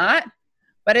course not.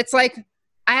 But it's like,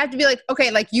 I have to be like,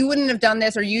 okay, like you wouldn't have done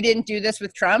this or you didn't do this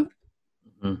with Trump.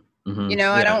 Mm-hmm.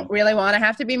 I don't really want to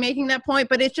have to be making that point,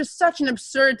 but it's just such an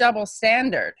absurd double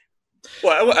standard.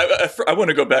 Well, I want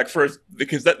to go back first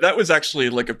because that was actually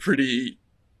like a pretty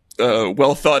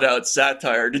well thought out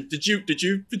satire. Did you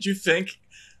think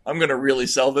I'm going to really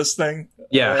sell this thing?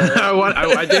 Yeah,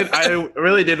 I did. I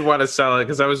really did want to sell it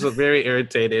because I was very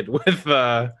irritated with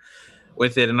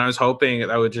it, and I was hoping it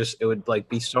would like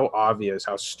be so obvious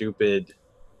how stupid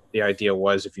the idea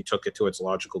was if you took it to its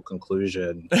logical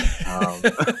conclusion,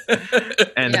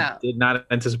 and did not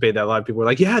anticipate that a lot of people were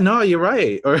like, "Yeah, no, you're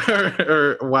right,"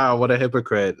 or "Wow, what a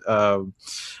hypocrite."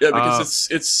 Because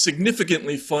it's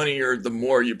significantly funnier the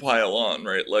more you pile on,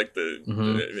 right? Like it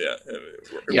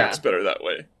works better that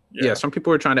way. Yeah, some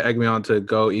people were trying to egg me on to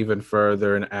go even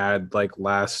further and add like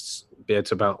last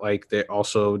bits about like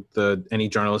any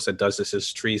journalist that does this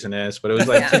is treasonous, but it was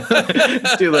like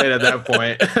it's too late at that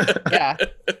point.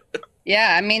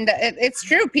 Yeah, I mean, it's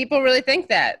true. People really think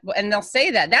that, and they'll say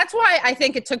that. That's why I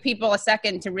think it took people a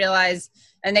second to realize,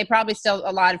 and they probably still, a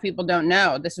lot of people don't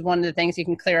know. This is one of the things you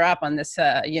can clear up on this,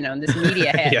 this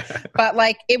media hit. Yeah. But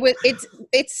like,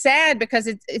 it's sad because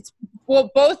it's well,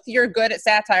 both you're good at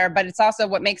satire, but it's also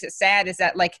what makes it sad is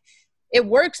that like, it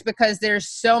works because there's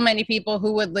so many people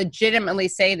who would legitimately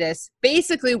say this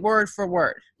basically word for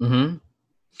word. Mm-hmm.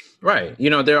 Right.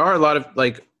 There are a lot of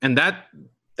like, and that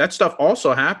stuff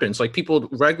also happens. Like people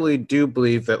regularly do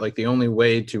believe that like the only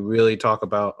way to really talk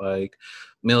about like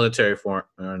military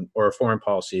foreign or foreign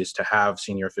policy is to have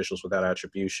senior officials without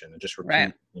attribution and just repeat,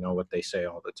 Right. What they say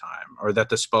all the time, or that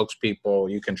the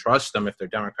spokespeople, you can trust them if they're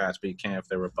Democrats, but you can't if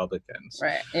they're Republicans.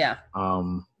 Right. Yeah.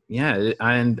 Yeah.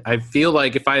 And I feel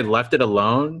like if I had left it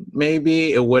alone,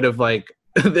 maybe it would have like,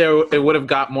 it would have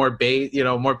got more bait,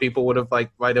 more people would have like,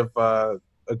 might have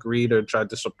agreed or tried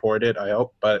to support it, I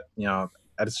hope. But,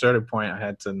 at a certain point, I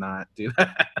had to not do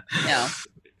that. No.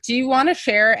 Do you want to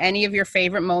share any of your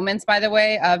favorite moments, by the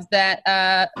way, of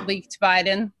that leaked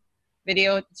Biden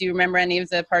video? Do you remember any of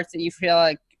the parts that you feel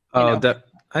like?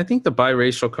 I think the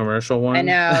biracial commercial one. I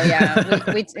know,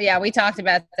 yeah. we talked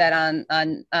about that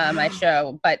on my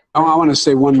show. But I want to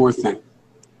say one more thing.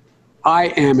 I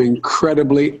am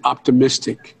incredibly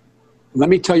optimistic. Let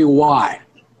me tell you why.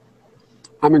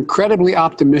 I'm incredibly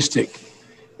optimistic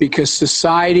because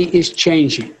society is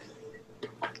changing.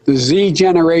 The Z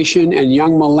generation and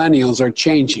young millennials are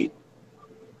changing.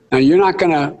 Now, you're not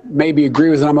going to maybe agree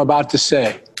with what I'm about to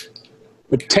say,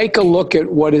 but take a look at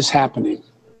what is happening.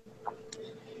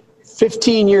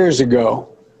 15 years ago,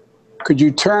 could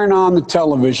you turn on the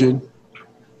television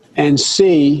and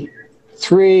see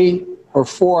 3 or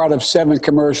 4 out of 7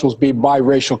 commercials be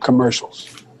biracial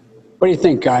commercials? What do you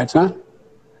think, guys, huh?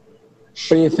 What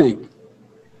do you think?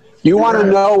 You want to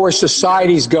know where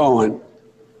society's going?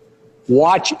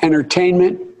 Watch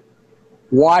entertainment.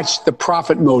 Watch the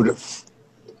profit motive.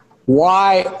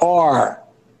 Why are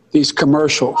these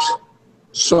commercials,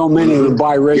 so many of them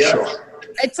biracial?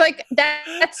 it's like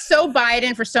that's so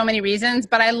Biden for so many reasons,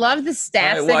 but I love the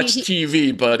stats. I watch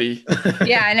TV, buddy.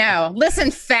 Yeah, I know.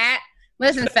 Listen, fat.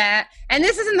 And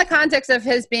this is in the context of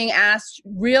his being asked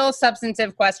real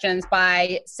substantive questions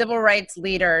by civil rights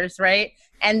leaders, right?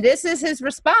 And this is his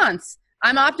response.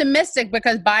 I'm optimistic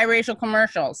because biracial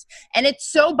commercials. And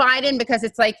it's so Biden because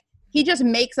it's like he just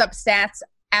makes up stats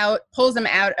out, pulls them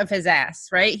out of his ass,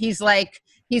 right? He's like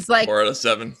 4 out of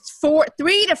 7.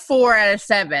 3 to 4 out of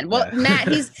 7. Well, Matt,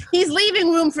 he's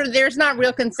leaving room for there's not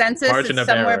real consensus. Margin it's of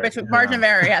somewhere error. between margin of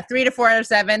error. Yeah, 3 to 4 out of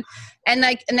 7. And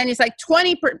then he's like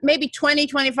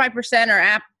 25%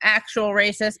 are actual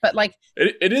racist, but like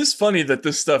it is funny that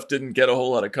this stuff didn't get a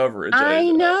whole lot of coverage.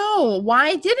 I know.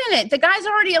 Why didn't it? The guy's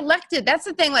already elected. That's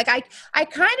the thing. Like I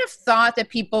kind of thought that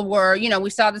people were,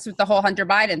 we saw this with the whole Hunter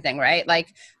Biden thing, right?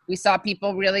 Like we saw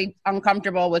people really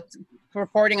uncomfortable with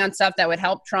reporting on stuff that would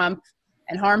help Trump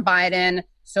and harm Biden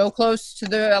so close to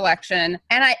the election.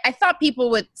 And I thought people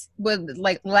would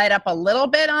like light up a little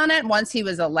bit on it once he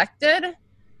was elected.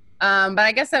 But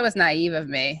I guess that was naive of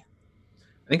me.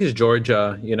 I think it's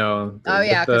Georgia, with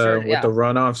the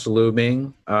runoffs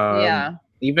looming.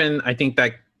 Even I think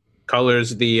that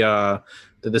colors the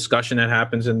discussion that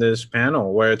happens in this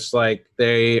panel, where it's like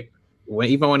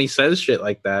even when he says shit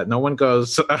like that, no one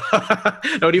goes, no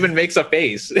one even makes a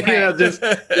face. Right. Just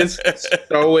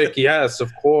stoic. Yes,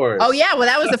 of course. Oh yeah, well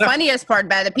that was the funniest part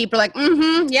about it. People are like,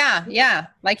 yeah.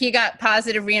 Like he got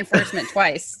positive reinforcement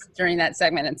twice during that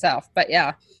segment itself. But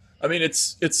yeah. I mean,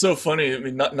 it's so funny. I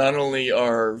mean, not only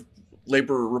are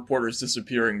labor reporters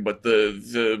disappearing, but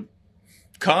the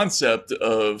concept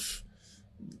of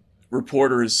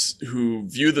reporters who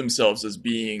view themselves as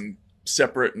being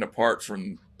separate and apart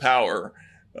from power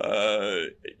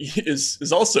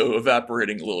is also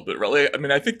evaporating a little bit, right? I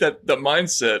mean, I think that the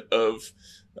mindset of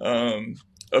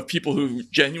people who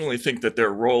genuinely think that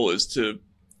their role is to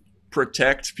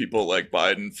protect people like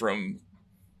Biden from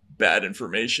bad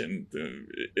information.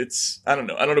 I don't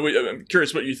know. I'm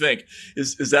curious what you think.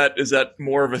 Is that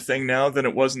more of a thing now than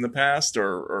it was in the past,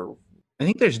 or? I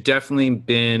think there's definitely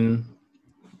been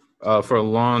for a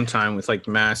long time with like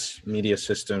mass media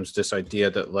systems, this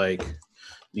idea that like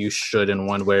you should in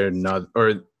one way or another,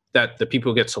 or that the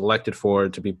people who get selected for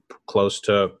to be close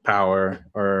to power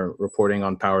or reporting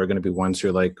on power are going to be ones who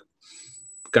are like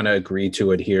going to agree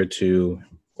to adhere to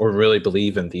or really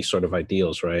believe in these sort of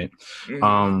ideals, right?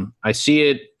 Mm-hmm. I see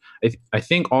it. I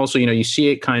think also, you see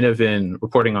it kind of in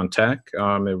reporting on tech,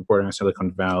 and reporting on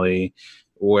Silicon Valley,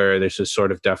 where there's this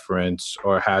sort of deference,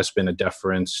 or has been a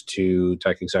deference to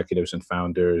tech executives and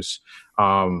founders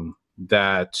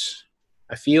that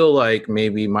I feel like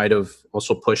maybe might have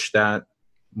also pushed that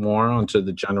more onto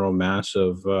the general mass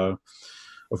of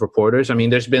reporters. I mean,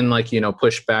 there's been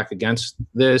pushback against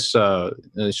this.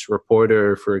 This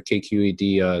reporter for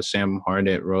KQED, Sam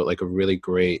Harnett, wrote like a really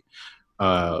great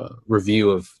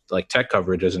review of like tech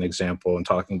coverage as an example, and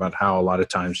talking about how a lot of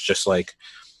times just like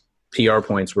PR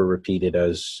points were repeated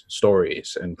as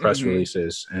stories and press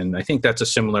releases. And I think that's a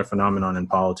similar phenomenon in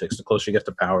politics. The closer you get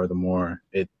to power, the more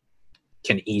it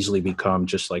can easily become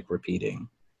just like repeating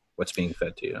what's being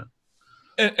fed to you.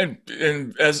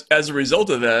 And as a result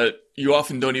of that, you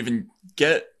often don't even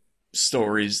get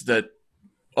stories that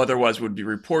otherwise would be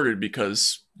reported,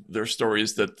 because they're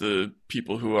stories that the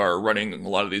people who are running a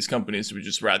lot of these companies would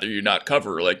just rather you not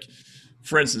cover. Like,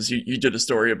 for instance, you did a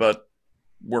story about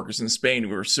workers in Spain who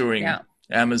were suing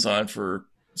Amazon for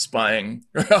spying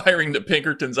or hiring the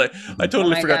Pinkertons. I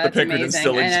totally forgot the Pinkertons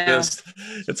still exist.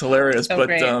 It's hilarious. So but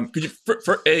could you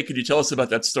could you tell us about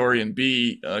that story, and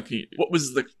B, what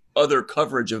was the other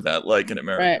coverage of that like in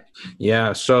America? Right.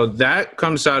 Yeah, so that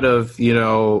comes out of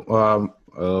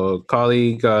a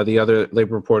colleague, the other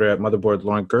labor reporter at Motherboard,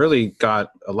 Lauren Gurley,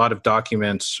 got a lot of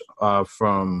documents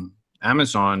from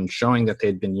Amazon showing that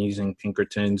they'd been using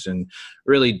Pinkertons and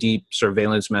really deep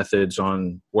surveillance methods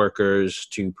on workers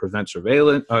to prevent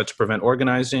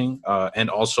organizing, and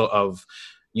also of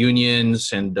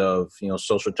unions and of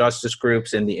social justice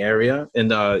groups in the area in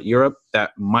Europe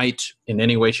that might in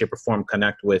any way, shape, or form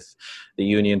connect with the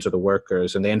unions or the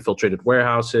workers. And they infiltrated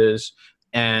warehouses.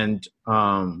 And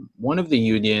one of the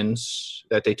unions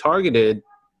that they targeted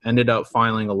ended up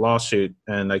filing a lawsuit,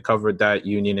 and I covered that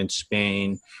union in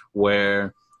Spain,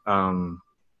 where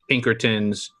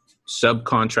Pinkertons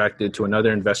subcontracted to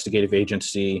another investigative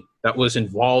agency that was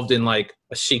involved in like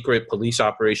a secret police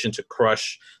operation to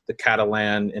crush the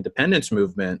Catalan independence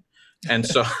movement. And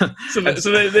so,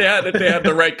 they had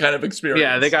the right kind of experience.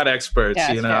 Yeah, they got experts,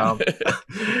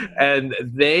 and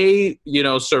they,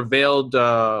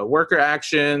 surveilled worker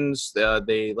actions.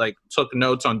 They like took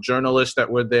notes on journalists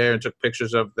that were there and took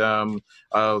pictures of them.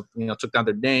 Took down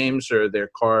their names or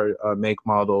their car make,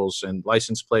 models, and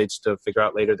license plates to figure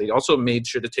out later. They also made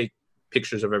sure to take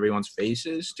pictures of everyone's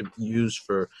faces to use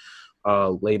for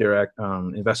later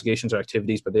investigations or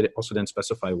activities, but they also didn't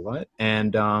specify what.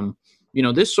 And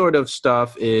this sort of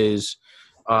stuff is,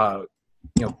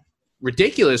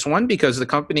 ridiculous. One, because the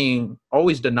company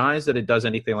always denies that it does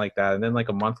anything like that. And then like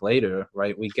a month later,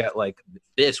 right, we get like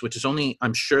this, which is only,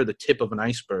 I'm sure, the tip of an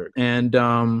iceberg. And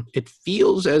it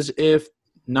feels as if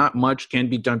not much can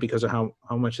be done because of how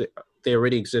much they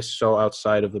already exist so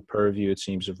outside of the purview, it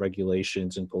seems, of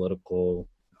regulations and political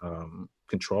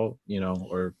control,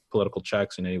 or political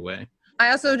checks in any way. I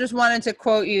also just wanted to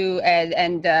quote you, Ed,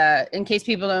 and in case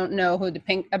people don't know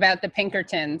about the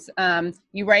Pinkertons,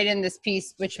 you write in this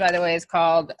piece, which, by the way, is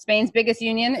called "Spain's Biggest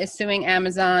Union is Suing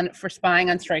Amazon for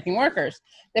Spying on Striking Workers."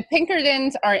 The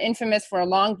Pinkertons are infamous for a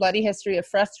long, bloody history of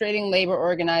frustrating labor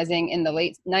organizing in the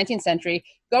late 19th century,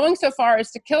 going so far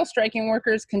as to kill striking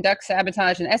workers, conduct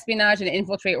sabotage and espionage, and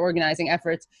infiltrate organizing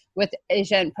efforts with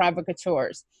agent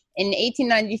provocateurs. In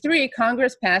 1893,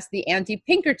 Congress passed the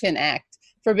Anti-Pinkerton Act,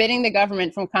 forbidding the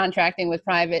government from contracting with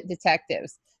private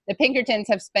detectives. The Pinkertons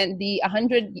have spent the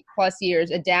 100-plus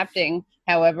years adapting,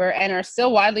 however, and are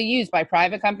still widely used by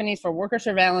private companies for worker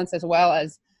surveillance, as well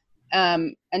as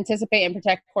anticipate and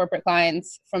protect corporate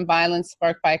clients from violence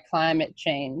sparked by climate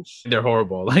change. They're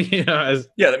horrible. I mean,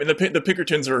 the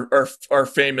Pinkertons are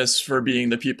famous for being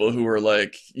the people who are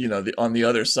like, on the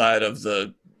other side of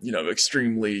the,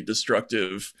 extremely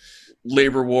destructive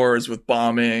labor wars with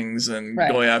bombings and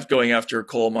going after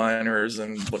coal miners,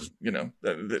 and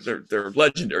they're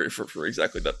legendary for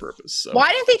exactly that purpose. So.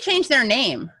 Why didn't they change their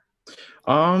name?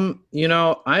 I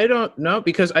don't know,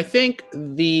 because I think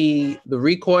the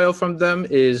recoil from them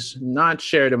is not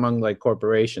shared among like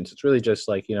corporations. It's really just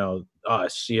like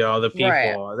us, the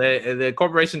people. Right. The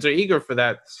corporations are eager for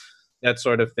that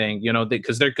sort of thing,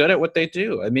 because they're good at what they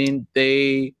do. I mean,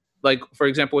 they, like, for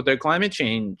example, with their climate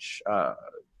change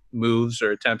moves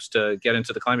or attempts to get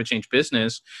into the climate change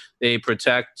business, they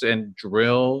protect and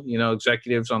drill,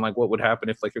 executives on like what would happen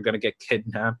if like you're going to get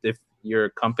kidnapped if your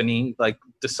company like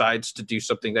decides to do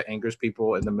something that angers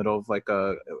people in the middle of like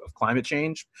of climate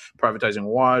change, privatizing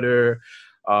water,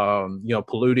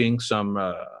 polluting some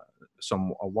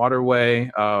waterway,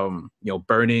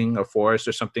 burning a forest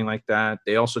or something like that.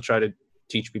 They also try to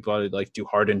teach people how to like do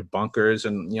hardened bunkers,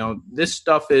 and this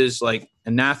stuff is like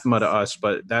anathema to us,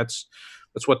 but that's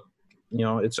what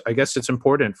I guess it's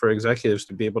important for executives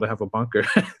to be able to have a bunker.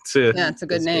 It's a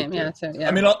good name. Yeah.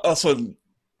 I mean, also,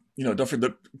 don't forget,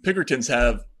 the Pinkertons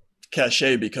have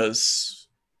cachet because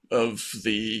of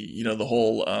the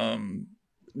whole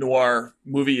noir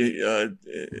movie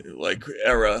like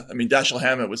era. I mean, Dashiell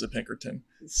Hammett was a Pinkerton,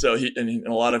 so and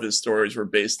a lot of his stories were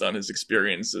based on his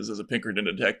experiences as a Pinkerton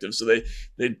detective. So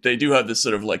they do have this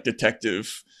sort of like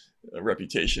detective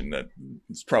reputation that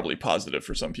is probably positive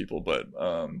for some people, but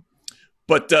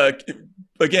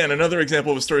again, another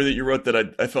example of a story that you wrote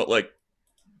that I felt like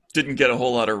didn't get a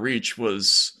whole lot of reach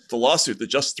was the lawsuit the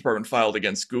Justice Department filed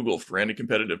against Google for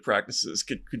anti-competitive practices.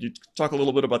 Could you talk a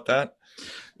little bit about that?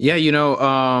 Yeah,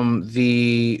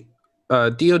 the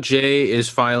DOJ is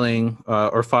filing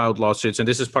or filed lawsuits, and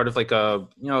this is part of like a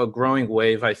growing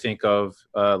wave, I think, of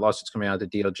lawsuits coming out of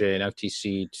the DOJ and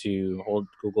FTC to hold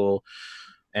Google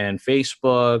and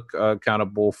Facebook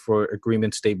accountable for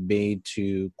agreements they made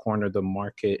to corner the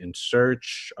market in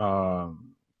search, to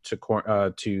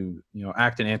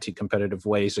act in anti-competitive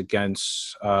ways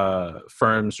against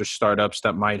firms or startups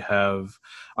that might have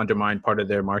undermined part of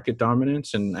their market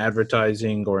dominance in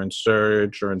advertising or in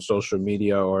search or in social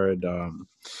media or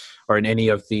in any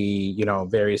of the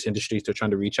various industries they're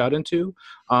trying to reach out into.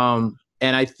 And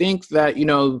I think that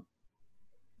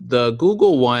the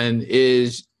Google one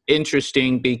is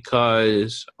interesting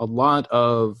because a lot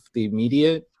of the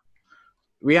immediate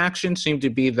reactions seem to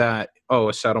be that, oh,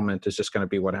 a settlement is just going to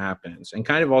be what happens, and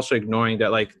kind of also ignoring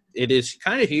that, like, it is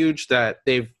kind of huge that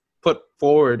they've put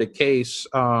forward a case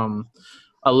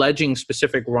alleging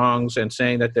specific wrongs and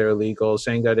saying that they're illegal,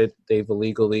 saying that they've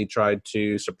illegally tried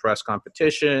to suppress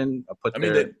competition.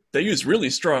 They use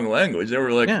really strong language. They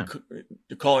were like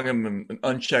calling him an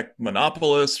unchecked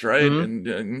monopolist, right?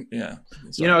 Mm-hmm. And yeah,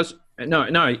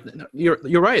 no,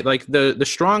 you're right. Like the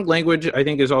strong language, I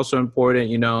think, is also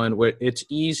important. And where it's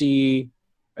easy,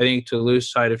 I think, to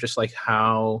lose sight of just like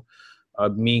how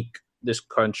meek this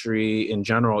country in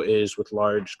general is with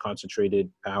large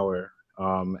concentrated power.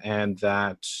 And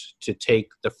that to take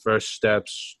the first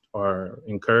steps are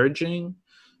encouraging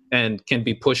and can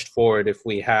be pushed forward if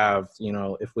we have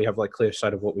like clear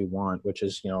sight of what we want, which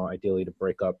is, ideally to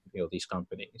break up, these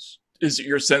companies. Is it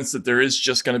your sense that there is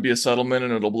just going to be a settlement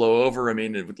and it'll blow over? I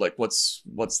mean, what's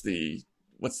the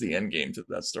end game to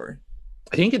that story?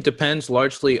 I think it depends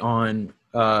largely on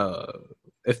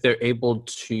if they're able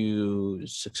to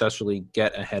successfully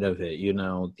get ahead of it.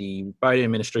 The Biden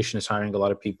administration is hiring a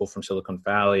lot of people from Silicon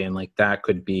Valley, and like that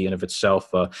could be in of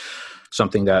itself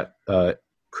something that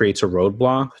creates a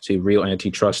roadblock to real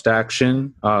antitrust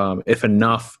action. If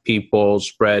enough people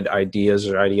spread ideas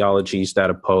or ideologies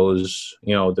that oppose,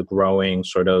 the growing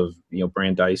sort of,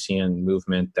 Brandeisian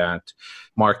movement that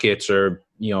markets are,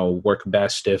 work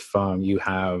best if you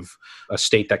have a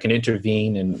state that can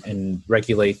intervene and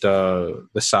regulate the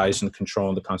size and control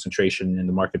and the concentration and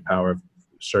the market power of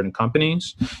certain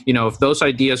companies. If those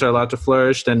ideas are allowed to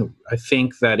flourish, then I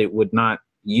think that it would not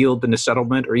yield in a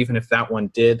settlement, or even if that one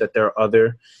did, that there are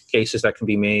other cases that can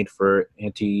be made for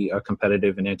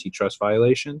anti-competitive and antitrust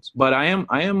violations. But I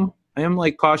am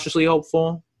like cautiously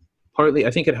hopeful. Partly,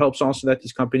 I think it helps also that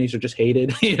these companies are just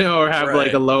hated, or have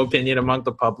like a low opinion among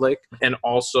the public. And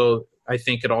also, I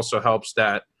think it also helps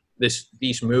that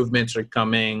these movements are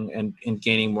coming and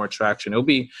gaining more traction.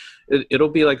 It'll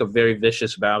be like a very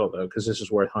vicious battle, though, because this is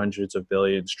worth hundreds of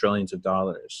billions, trillions of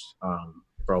dollars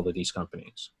for all of these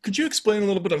companies. Could you explain a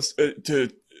little bit to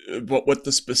what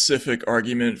the specific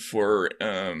argument for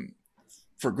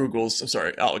Google's,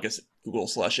 I guess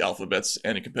Google/Alphabet's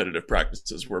anti-competitive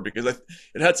practices were? Because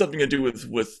it had something to do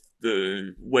with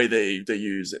the way they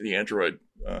use the Android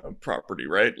property,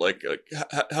 right? Like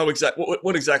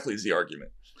what exactly is the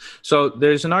argument? So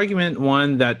there's an argument,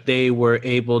 one, that they were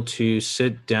able to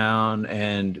sit down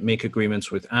and make agreements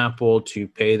with Apple to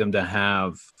pay them to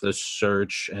have the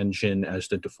search engine as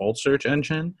the default search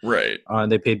engine. Right.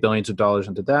 They paid billions of dollars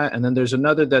into that. And then there's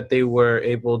another that they were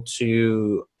able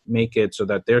to make it so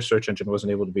that their search engine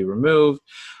wasn't able to be removed,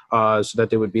 so that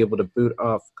they would be able to boot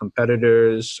off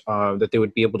competitors, that they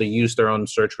would be able to use their own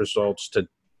search results to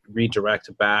redirect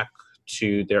back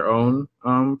to their own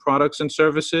products and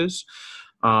services.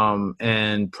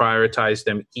 And prioritize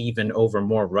them even over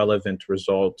more relevant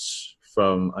results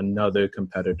from another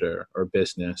competitor or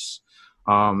business.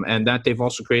 And that they've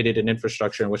also created an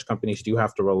infrastructure in which companies do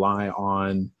have to rely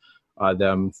on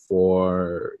them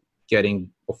for getting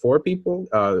before people,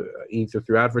 either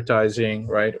through advertising,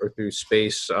 right, or through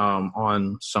space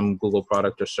on some Google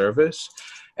product or service.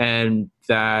 And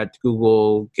that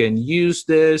Google can use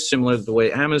this, similar to the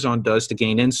way Amazon does, to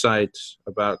gain insights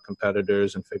about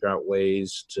competitors and figure out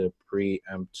ways to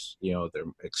preempt, their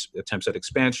attempts at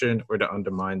expansion, or to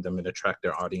undermine them and attract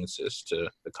their audiences to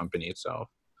the company itself.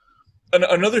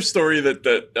 Another story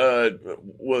that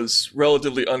was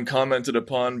relatively uncommented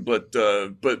upon, but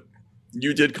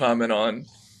you did comment on,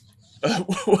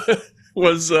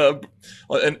 was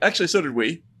and actually so did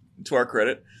we, to our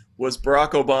credit, was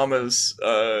Barack Obama's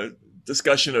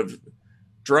discussion of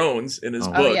drones in his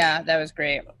book. Oh yeah, that was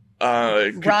great.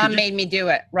 Ron made me do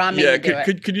it. Ron made me do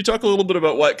it. Could you talk a little bit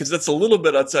about why? Because that's a little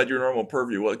bit outside your normal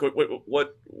purview. Like,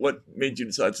 what made you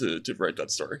decide to write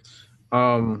that story?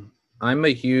 I'm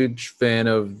a huge fan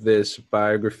of this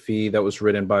biography that was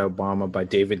written by Obama by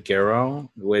David Garrow,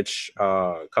 which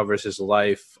covers his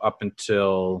life up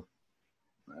until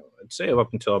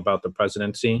about the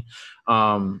presidency,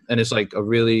 and it's like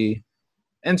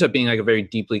ends up being like a very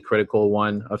deeply critical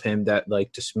one of him that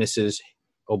like dismisses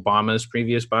Obama's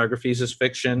previous biographies as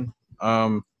fiction.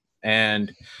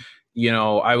 And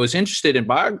I was interested in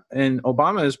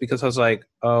Obama's because I was like,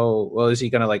 oh, well, is he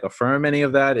going to like affirm any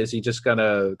of that? Is he just going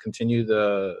to continue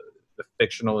the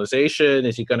fictionalization?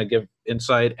 Is he going to give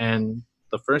insight? And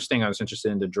the first thing I was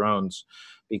interested in the drones,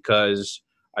 because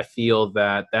I feel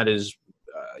that is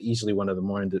easily one of the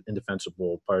more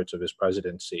indefensible parts of his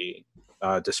presidency,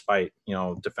 despite,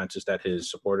 defenses that his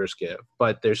supporters give.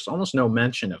 But there's almost no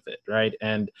mention of it, right?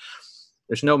 And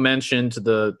there's no mention to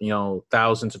the,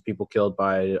 thousands of people killed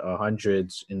by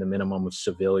hundreds in the minimum of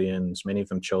civilians, many of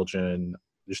them children.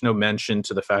 There's no mention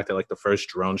to the fact that like the first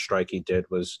drone strike he did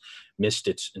missed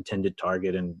its intended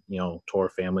target and, tore a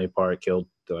family apart, killed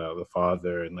the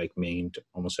father and like maimed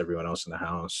almost everyone else in the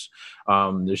house.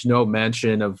 There's no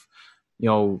mention of,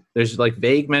 there's like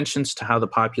vague mentions to how the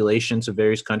populations of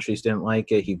various countries didn't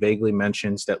like it. He vaguely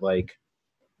mentions that like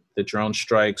the drone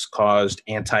strikes caused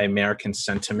anti-American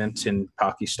sentiment in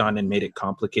Pakistan and made it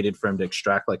complicated for him to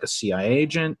extract like a CIA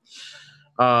agent.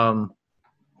 But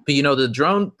the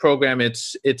drone program,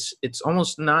 it's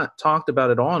almost not talked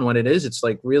about at all. And when it is, it's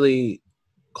like really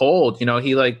cold.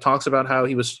 He like talks about how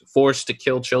he was forced to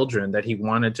kill children that he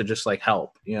wanted to just like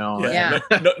help.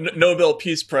 Nobel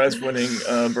Peace Prize winning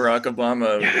Barack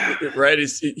Obama, right?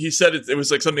 He said it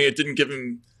was like something that didn't give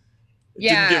him.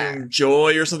 Didn't give him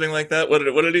joy or something like that. What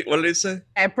did he say?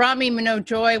 It brought me no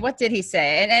joy. What did he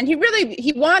say? And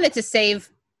he wanted to save.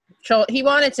 He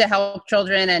wanted to help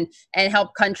children and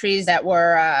help countries that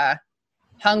were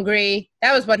hungry.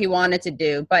 That was what he wanted to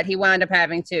do. But he wound up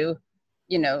having to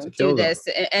do this,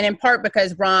 and in part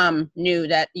because Rahm knew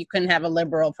that you couldn't have a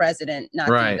liberal president not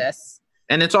do this.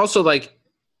 And it's also like,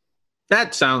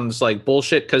 that sounds like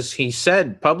bullshit because he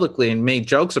said publicly and made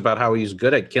jokes about how he's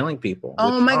good at killing people.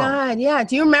 Oh my God. Yeah.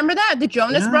 Do you remember that? The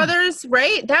Jonas Brothers,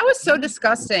 right? That was so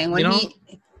disgusting when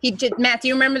he did. Matt, do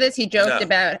you remember this? He joked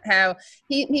about how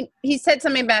he said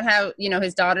something about how,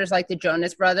 his daughters like the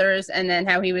Jonas Brothers, and then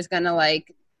how he was going to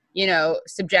like,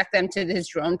 subject them to his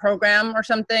drone program or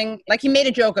something. Like he made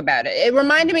a joke about it. It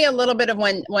reminded me a little bit of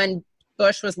when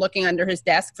Bush was looking under his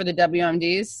desk for the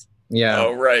WMDs. Yeah.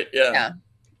 Oh, right. Yeah. Yeah.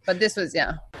 But this was,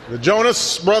 The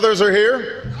Jonas Brothers are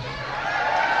here.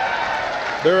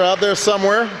 They're out there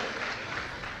somewhere.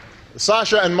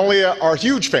 Sasha and Malia are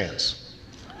huge fans.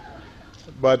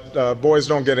 But boys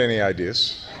don't get any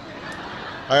ideas.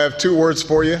 I have 2 words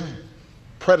for you.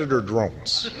 Predator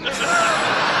drones.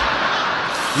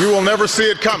 You will never see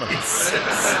it coming.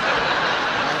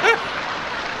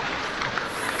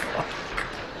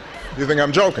 You think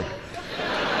I'm joking?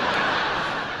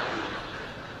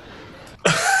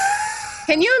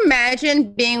 Can you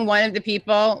imagine being one of the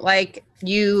people like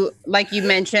you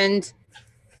mentioned,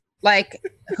 like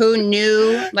who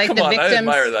knew like Come the on, victims? I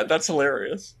admire that. That's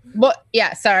hilarious. Well,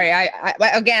 yeah, sorry. I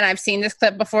again, I've seen this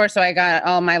clip before, so I got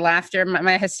all my laughter,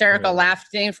 my hysterical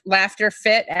laughter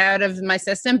fit out of my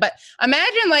system. But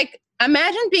imagine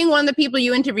being one of the people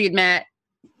you interviewed, Matt,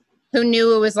 who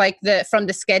knew it was like from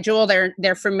the schedule.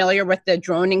 They're familiar with the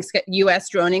U.S.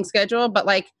 droning schedule, but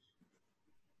like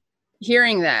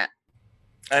hearing that.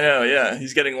 I know, yeah.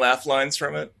 He's getting laugh lines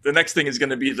from it. The next thing is going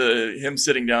to be him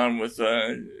sitting down with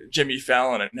Jimmy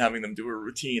Fallon and having them do a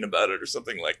routine about it or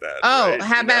something like that. Oh, right?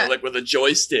 How about like with a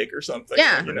joystick or something?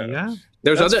 Yeah, yeah.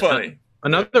 There's funny.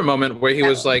 Another moment where he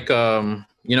was like, I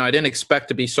didn't expect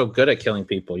to be so good at killing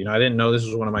people. I didn't know this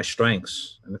was one of my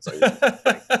strengths. And it's like,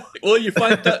 well, you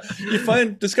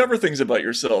discover things about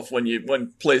yourself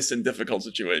when placed in difficult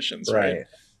situations, right?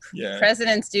 Yeah.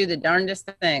 Presidents do the darndest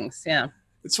things. Yeah.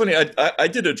 It's funny. I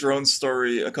did a drone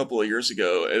story a couple of years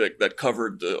ago that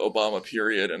covered the Obama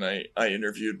period, and I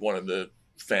interviewed one of the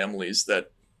families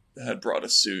that had brought a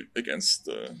suit against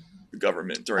the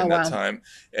government during that time,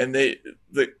 and the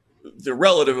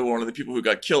relative of one of the people who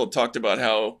got killed talked about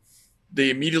how they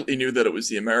immediately knew that it was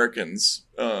the Americans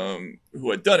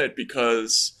who had done it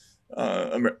because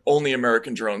only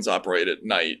American drones operate at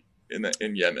night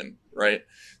in Yemen, right?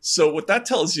 So what that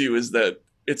tells you is that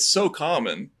it's so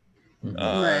common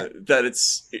that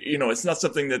it's not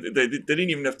something that they didn't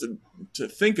even have to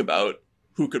think about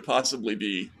who could possibly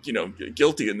be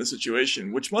guilty in this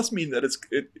situation, which must mean that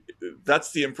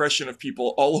that's the impression of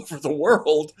people all over the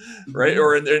world, right?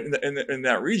 Or in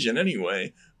that region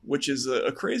anyway, which is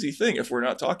a crazy thing if we're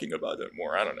not talking about it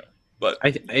more. I don't know, but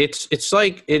it's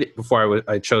like it. Before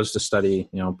I chose to study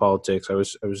politics, I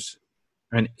was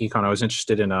in econ. I was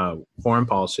interested in foreign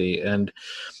policy, and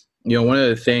one of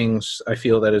the things I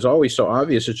feel that is always so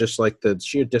obvious is just like the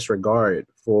sheer disregard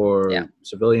for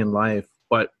civilian life,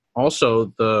 but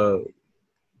also the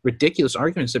ridiculous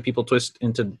arguments that people twist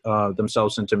into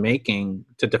themselves into making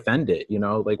to defend it.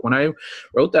 Like when I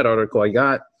wrote that article, I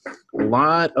got a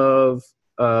lot of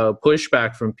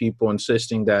pushback from people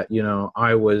insisting that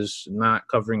I was not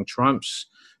covering Trump's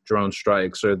drone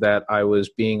strikes or that I was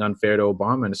being unfair to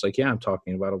Obama. And it's like, I'm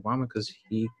talking about Obama because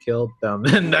he killed them,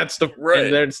 and that's and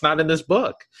it's not in this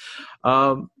book.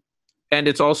 And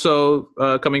it's also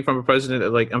coming from a president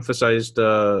that like emphasized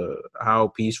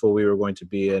how peaceful we were going to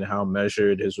be and how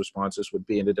measured his responses would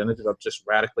be, and it ended up just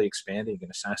radically expanding an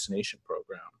assassination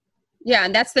program. Yeah,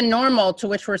 and that's the normal to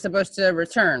which we're supposed to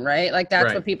return, right? Like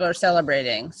that's what people are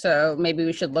celebrating. So maybe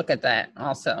we should look at that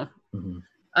also. Mm-hmm.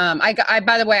 I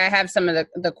by the way, I have some of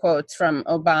the quotes from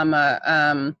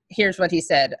Obama. Here's what he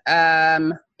said.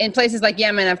 In places like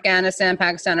Yemen, Afghanistan,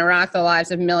 Pakistan, Iraq, the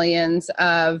lives of millions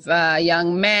of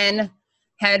young men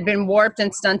had been warped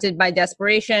and stunted by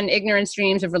desperation, ignorant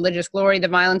dreams of religious glory, the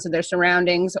violence of their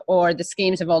surroundings, or the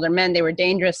schemes of older men. They were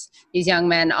dangerous, these young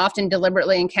men, often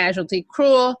deliberately and casually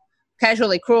cruel.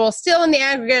 Still, in the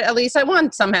aggregate, at least I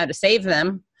want somehow to save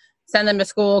them. Send them to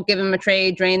school, give them a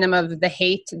trade, drain them of the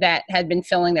hate that had been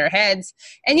filling their heads.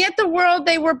 And yet the world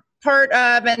they were part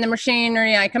of and the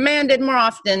machinery I commanded more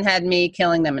often had me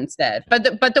killing them instead.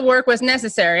 But the work was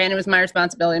necessary, and it was my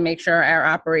responsibility to make sure our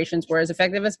operations were as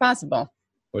effective as possible.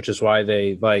 Which is why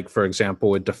they, like, for example,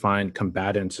 would define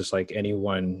combatants as like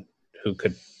anyone who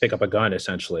could pick up a gun,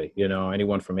 essentially,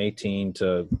 anyone from 18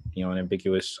 to, an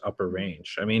ambiguous upper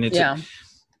range. I mean, it's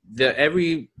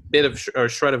every bit of or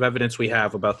shred of evidence we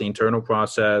have about the internal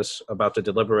process, about the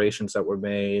deliberations that were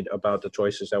made, about the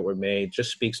choices that were made,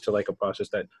 just speaks to like a process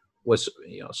that was,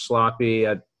 sloppy.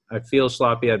 I feel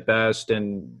sloppy at best,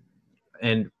 and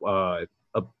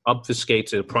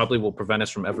obfuscates it. Probably will prevent us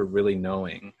from ever really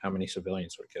knowing how many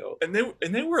civilians were killed. And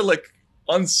they were like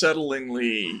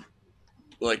unsettlingly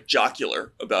like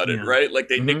jocular about it, right? Like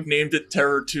they nicknamed it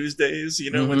Terror Tuesdays,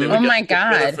 when they would get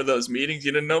together for those meetings.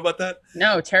 You didn't know about that?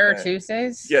 No, Terror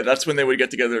Tuesdays? Yeah, that's when they would get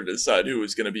together to decide who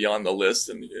was going to be on the list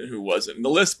and who wasn't. And the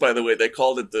list, by the way, they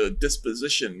called it the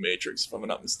disposition matrix, if I'm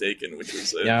not mistaken, which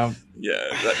was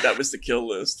that was the kill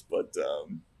list.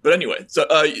 But anyway, so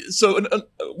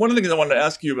one of the things I wanted to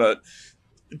ask you about,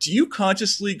 do you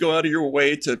consciously go out of your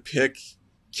way to pick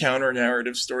counter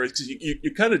narrative stories? Because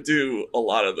you kind of do a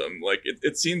lot of them. Like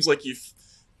it seems like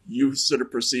you sort of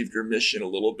perceived your mission a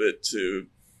little bit to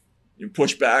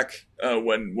push back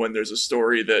when there's a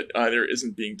story that either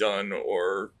isn't being done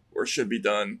or should be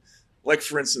done. Like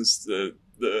for instance,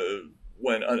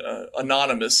 when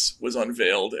Anonymous was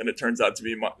unveiled and it turns out to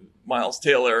be Miles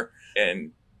Taylor,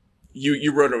 and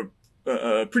you wrote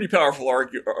a pretty powerful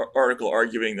article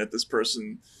arguing that this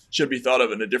person should be thought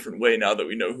of in a different way now that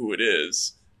we know who it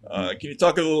is. Can you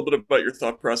talk a little bit about your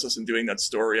thought process in doing that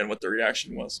story and what the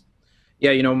reaction was?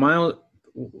 Yeah, Miles,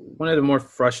 one of the more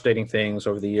frustrating things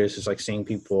over the years is like seeing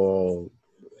people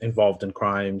involved in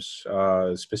crimes,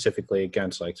 specifically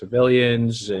against like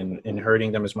civilians and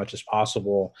hurting them as much as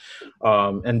possible,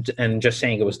 and just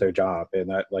saying it was their job,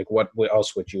 and that like what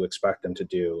else would you expect them to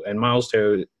do? And Miles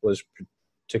Taylor was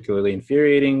particularly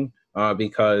infuriating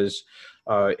because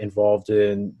involved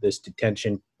in this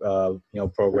detention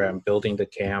program, building the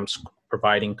camps,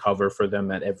 providing cover for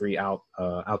them at every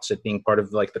outset, being part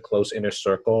of like the close inner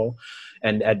circle,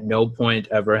 and at no point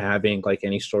ever having like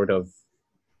any sort of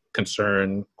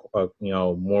concern,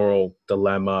 moral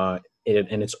dilemma.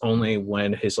 And it's only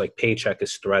when his like paycheck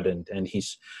is threatened and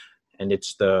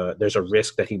there's a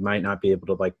risk that he might not be able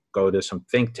to like go to some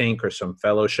think tank or some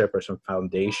fellowship or some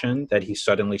foundation that he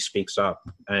suddenly speaks up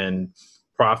and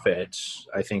profits,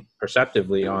 I think,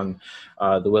 perceptively on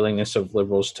the willingness of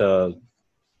liberals to,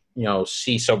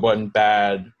 see someone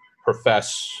bad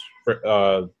profess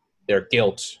their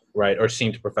guilt, right, or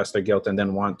seem to profess their guilt and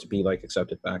then want to be like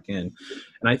accepted back in.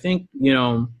 And I think,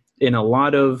 in a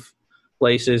lot of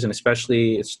places, and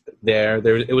especially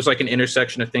it was like an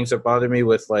intersection of things that bothered me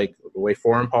with like the way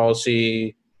foreign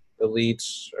policy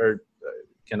elites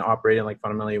can operate in like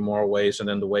fundamentally immoral ways, and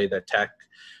then the way that tech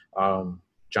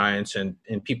giants and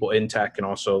people in tech can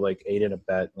also like aid and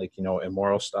abet like, you know,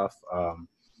 immoral stuff.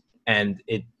 And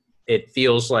it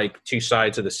feels like two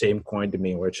sides of the same coin to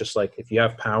me, where it's just like, if you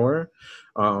have power,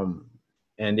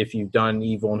 and if you've done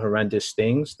evil and horrendous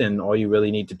things, then all you really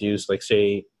need to do is like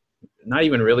say, not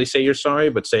even really say you're sorry,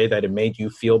 but say that it made you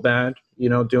feel bad, you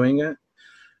know, doing it.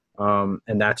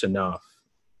 And that's enough.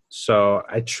 So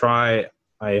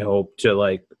I hope to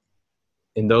like,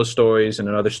 in those stories and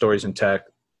in other stories in tech,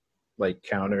 like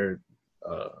counter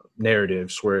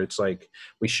narratives where it's like,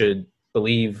 we should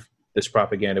believe this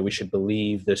propaganda, we should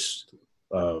believe this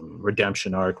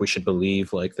redemption arc, we should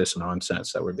believe like this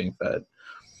nonsense that we're being fed.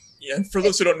 Yeah, and for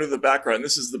those who don't know the background,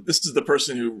 this is the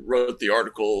person who wrote the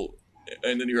article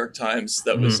in the New York Times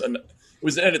that was it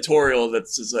was an editorial that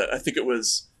says I think it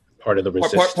was part of the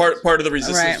resistance, part of the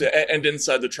resistance, right. and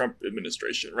inside the Trump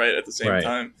administration, right at the same Right.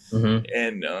 time. Mm-hmm.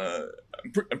 And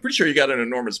I'm pretty sure he got an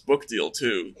enormous book deal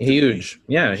too. Huge,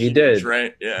 yeah, he did.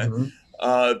 Right, yeah.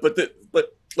 Mm-hmm. But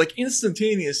like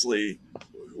instantaneously,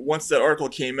 once that article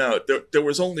came out, there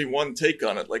was only one take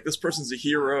on it. Like, this person's a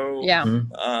hero. Yeah.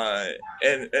 And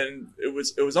it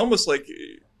was almost like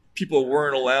people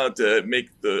weren't allowed to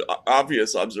make the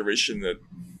obvious observation that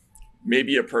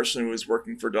maybe a person who was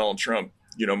working for Donald Trump,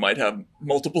 you know, might have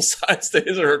multiple sides to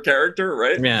his or her character,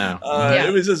 right? Yeah.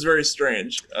 It was just very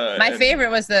strange. My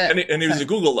favorite was and he was a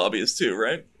Google lobbyist too,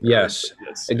 right? Yes.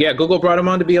 Yeah, Google brought him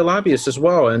on to be a lobbyist as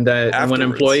well. And that when Afterwards.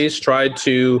 employees tried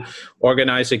to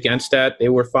organize against that, they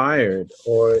were fired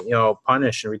or, you know,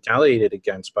 punished and retaliated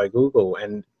against by Google.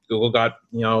 And Google got,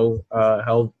 you know,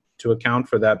 held to account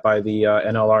for that by the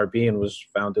NLRB and was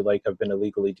found to like have been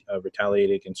illegally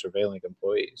retaliated against surveilling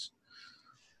employees.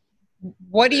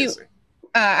 What do you...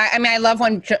 I mean, I love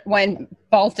when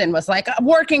Bolton was like,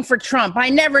 working for Trump. I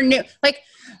never knew. Like,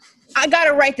 I got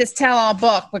to write this tell-all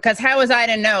book because how was I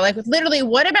to know? Like, literally,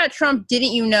 what about Trump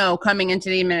didn't you know coming into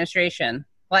the administration?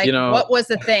 Like, you know, what was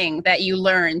the thing that you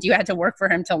learned? You had to work for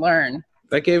him to learn.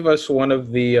 That gave us one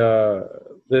of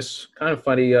the this kind of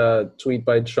funny tweet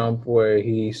by Trump where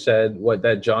he said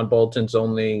that John Bolton's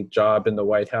only job in the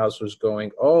White House was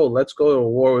going, oh, let's go to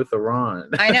war with Iran.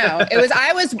 I know. It was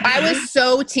I was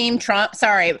so team Trump.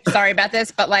 Sorry about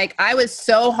this, but like I was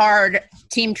so hard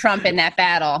team Trump in that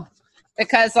battle.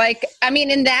 Because like, I mean,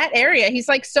 in that area, he's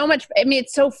like so much, I mean,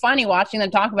 it's so funny watching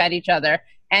them talk about each other.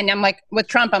 And I'm like, with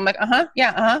Trump, I'm like,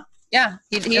 yeah.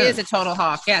 He is a total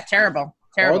hawk. Yeah, terrible.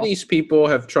 All these people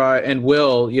have tried and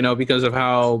will, you know, because of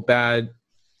how bad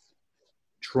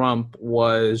Trump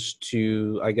was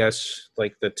to, I guess,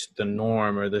 like the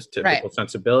norm or the typical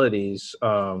sensibilities,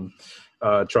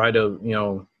 try to,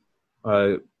 you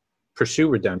know, pursue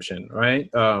redemption, right?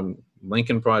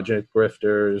 Lincoln Project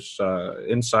grifters,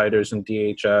 insiders in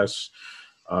DHS.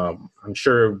 I'm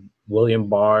sure William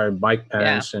Barr and Mike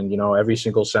Pence and, you know, every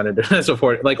single senator and so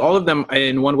forth. Like all of them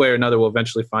in one way or another will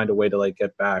eventually find a way to like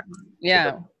get back to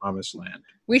the promised land.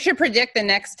 We should predict the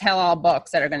next tell-all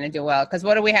books that are going to do well. Because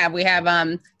what do we have? We have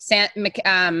Huckabee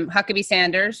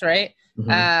Sanders, right?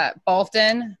 Mm-hmm.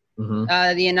 Bolton,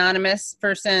 the anonymous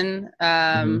person.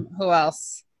 Who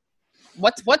else?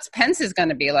 What's Pence's going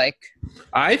to be like?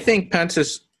 I think Pence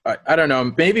is... I don't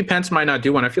know. Maybe Pence might not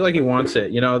do one. I feel like he wants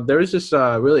it. You know, there was this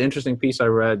really interesting piece I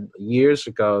read years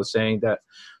ago saying that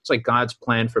it's like God's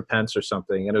plan for Pence or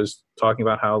something. And it was talking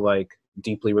about how like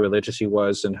deeply religious he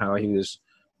was and how he was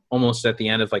almost at the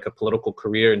end of like a political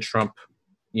career and Trump,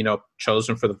 you know, chose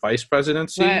him for the vice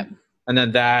presidency. Right. And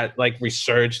then that like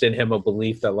resurged in him a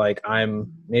belief that like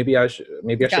maybe I should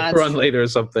run later or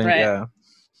something. Right. Yeah.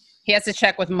 He has to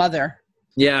check with Mother.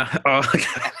 Yeah. Oh,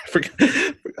 I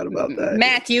forgot about that.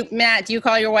 Matt, do you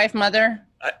call your wife Mother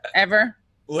ever?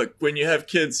 Look, when you have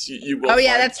kids, you will. Oh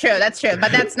yeah, that's true.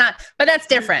 But that's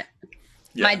different.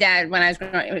 Yeah. My dad, when I was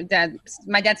growing up,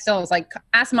 my dad still was like,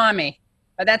 ask mommy,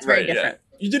 but that's very different.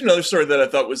 Yeah. You did another story that I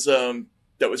thought was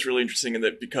really interesting in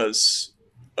that because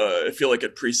I feel like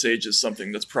it presages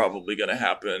something that's probably going to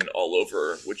happen all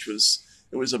over, which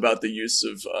was about the use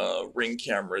of Ring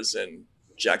cameras in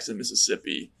Jackson,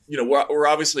 Mississippi. You know, we're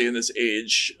obviously in this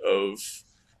age of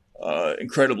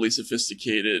incredibly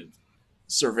sophisticated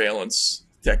surveillance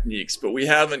techniques, but we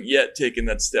haven't yet taken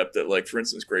that step that, like, for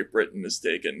instance, Great Britain has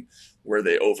taken, where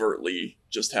they overtly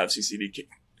just have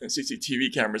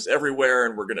CCTV cameras everywhere,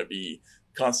 and we're going to be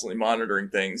constantly monitoring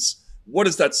things. What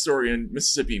does that story in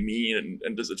Mississippi mean,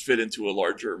 and does it fit into a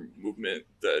larger movement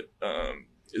that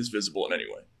is visible in any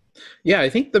way? Yeah, I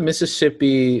think the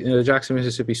Jackson,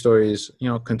 Mississippi story is, you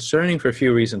know, concerning for a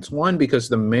few reasons. One, because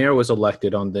the mayor was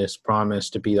elected on this promise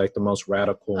to be like the most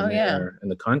radical mayor in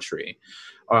the country.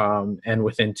 And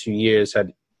within 2 years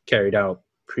had carried out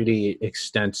pretty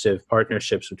extensive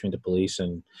partnerships between the police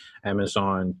and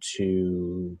Amazon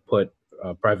to put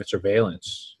private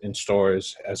surveillance in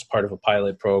stores as part of a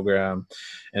pilot program,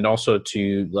 and also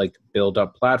to like build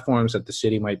up platforms that the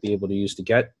city might be able to use to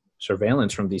get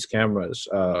surveillance from these cameras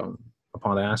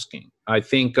upon asking. I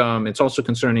think it's also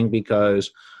concerning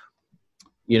because,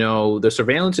 you know, the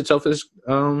surveillance itself is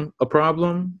a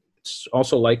problem. It's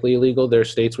also likely illegal. There are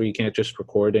states where you can't just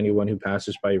record anyone who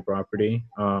passes by your property.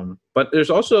 But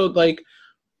there's also like,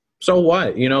 so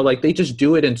what? You know, like they just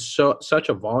do it in such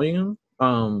a volume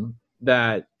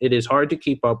that it is hard to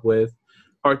keep up with,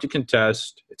 hard to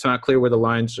contest. It's not clear where the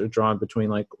lines are drawn between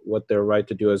like what they're right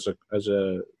to do as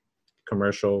a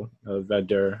commercial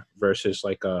vendor versus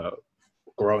like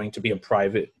growing to be a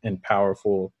private and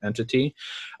powerful entity.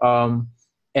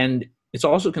 And it's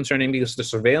also concerning because the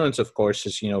surveillance, of course,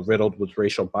 is, you know, riddled with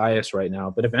racial bias right now.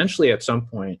 But eventually, at some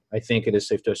point, I think it is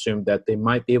safe to assume that they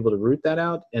might be able to root that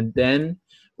out. And then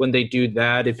when they do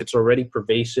that, if it's already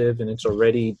pervasive and it's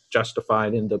already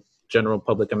justified in the general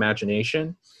public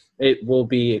imagination, it will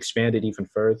be expanded even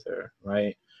further,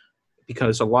 right?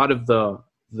 Because a lot of the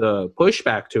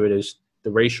pushback to it is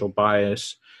the racial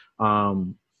bias,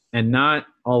 and not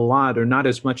a lot, or not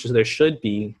as much as there should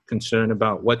be, concern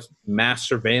about what mass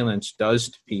surveillance does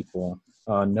to people,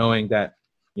 knowing that,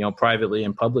 you know, privately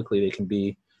and publicly they can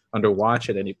be under watch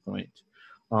at any point,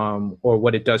 or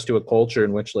what it does to a culture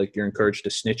in which like you're encouraged to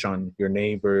snitch on your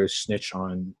neighbors, snitch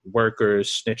on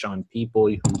workers, snitch on people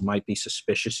who might be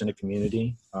suspicious in a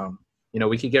community. You know,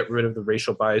 we could get rid of the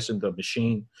racial bias in the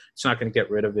machine. It's not going to get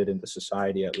rid of it in the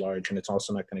society at large, and it's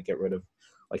also not going to get rid of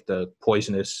like the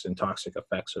poisonous and toxic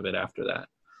effects of it after that.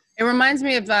 It reminds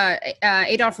me of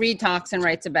Adolph Reed talks and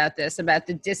writes about this, about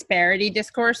the disparity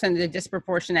discourse and the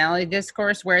disproportionality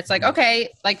discourse, where it's like, okay,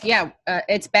 like, yeah,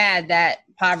 it's bad that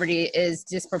poverty is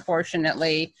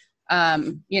disproportionately,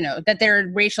 you know, that there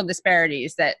are racial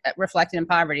disparities that reflected in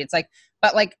poverty. It's like,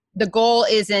 but like the goal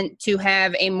isn't to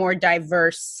have a more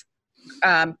diverse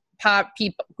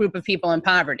group of people in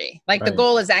poverty. Like the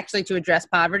goal is actually to address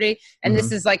poverty. And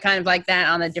this is like kind of like that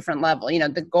on a different level. You know,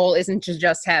 the goal isn't to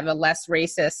just have a less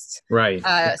racist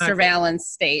surveillance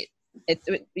state. It's,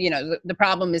 you know, the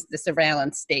problem is the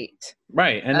surveillance state.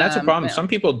 Right. And that's a problem. Yeah. Some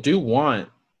people do want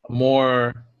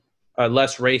more,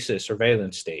 less racist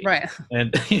surveillance state. Right.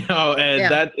 And, you know, and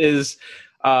that is,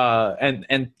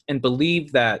 and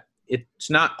believe that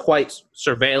it's not quite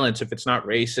surveillance if it's not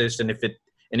racist, and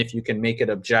if you can make it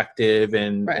objective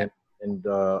and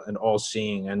all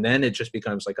seeing, and then it just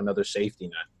becomes like another safety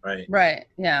net, right? Right.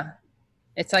 Yeah.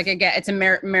 It's like it's a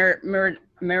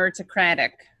meritocratic.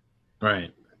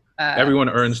 Right. Everyone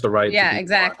earns the right. Yeah. To be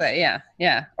exactly. poor. Yeah.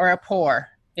 Yeah. Or a poor.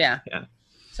 Yeah. Yeah.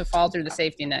 So fall through the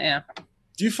safety net. Yeah.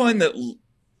 Do you find that?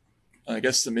 I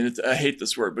guess I hate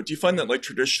this word, but do you find that like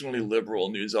traditionally liberal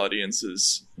news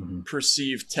audiences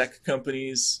perceive tech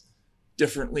companies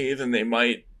differently than they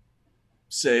might,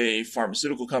 say,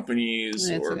 pharmaceutical companies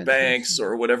or banks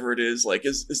or whatever it is? Like,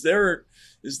 is there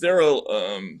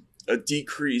a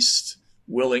decreased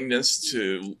willingness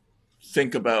to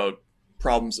think about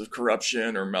problems of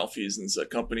corruption or malfeasance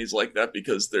at companies like that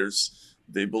because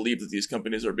they believe that these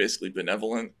companies are basically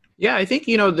benevolent? Yeah, I think,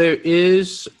 you know, there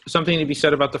is something to be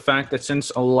said about the fact that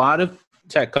since a lot of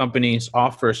tech companies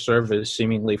offer service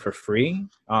seemingly for free,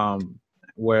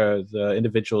 where the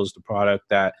individual is the product,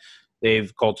 that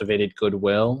they've cultivated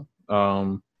goodwill,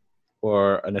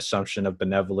 or an assumption of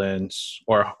benevolence,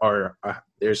 or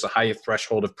there's a high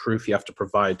threshold of proof you have to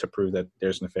provide to prove that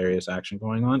there's nefarious action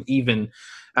going on, even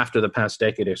after the past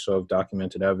decade or so of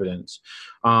documented evidence.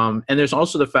 And there's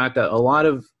also the fact that a lot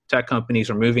of tech companies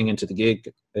are moving into the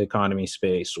gig economy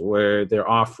space, where they're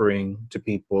offering to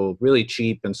people really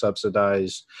cheap and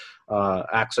subsidized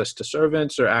access to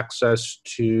servants or access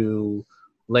to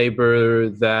labor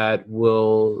that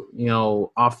will, you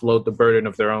know, offload the burden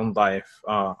of their own life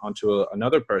onto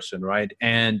another person, right?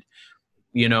 And,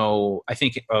 you know, I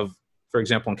think of, for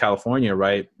example, in California,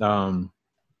 right,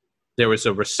 there was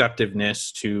a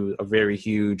receptiveness to a very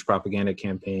huge propaganda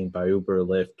campaign by Uber,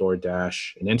 Lyft,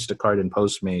 DoorDash, and Instacart and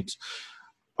Postmates,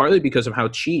 partly because of how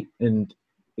cheap and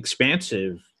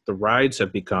expansive the rides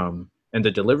have become and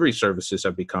the delivery services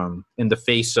have become in the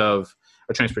face of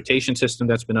a transportation system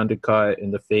that's been undercut,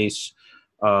 in the face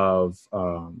of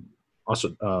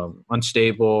also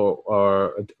unstable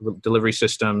or delivery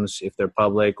systems if they're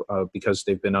public because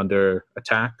they've been under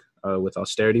attack with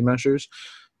austerity measures,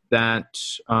 that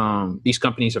these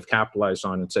companies have capitalized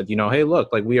on and said, you know, hey,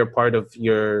 look, like we are part of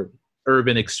your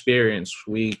urban experience.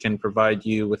 We can provide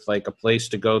you with like a place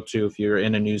to go to if you're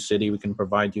in a new city. We can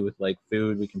provide you with like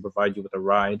food. We can provide you with a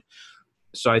ride.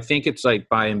 So I think it's like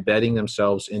by embedding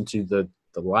themselves into the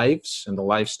lives and the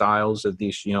lifestyles of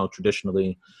these,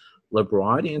 traditionally liberal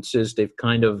audiences, they've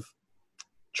kind of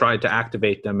tried to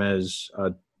activate them as,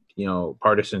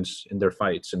 partisans in their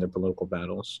fights, in their political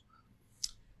battles.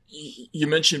 You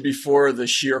mentioned before the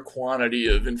sheer quantity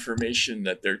of information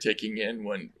that they're taking in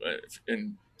when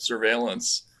in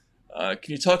surveillance. Can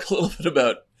you talk a little bit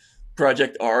about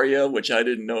Project Aria, which I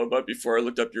didn't know about before I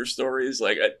looked up your stories?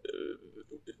 Like,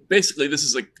 basically, this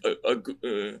is like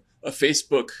a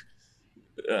Facebook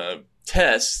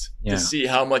test to see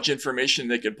how much information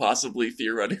they could possibly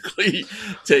theoretically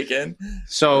take in.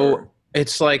 So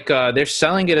it's like they're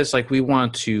selling it as like, we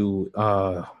want to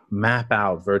map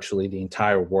out virtually the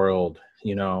entire world,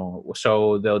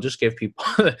 so they'll just give people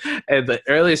at the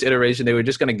earliest iteration, they were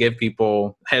just going to give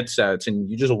people headsets and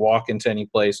you just walk into any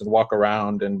place and walk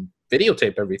around and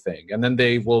videotape everything. And then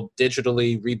they will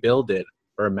digitally rebuild it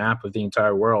for a map of the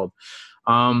entire world,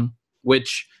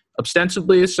 which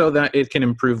ostensibly is so that it can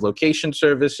improve location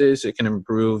services, it can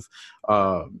improve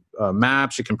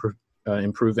maps, it can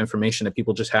improve information that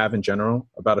people just have in general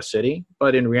about a city,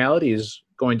 but in reality is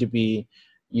going to be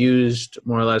used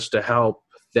more or less to help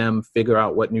them figure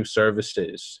out what new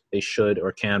services they should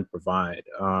or can provide.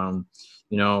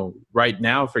 Right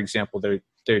now, for example,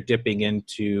 they're dipping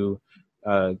into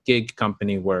gig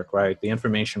company work, right? The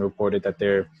information reported that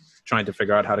they're trying to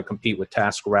figure out how to compete with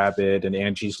TaskRabbit and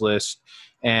Angie's List.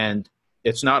 And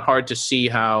it's not hard to see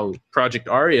how Project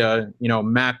Aria,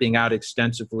 mapping out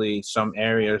extensively some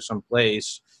area, some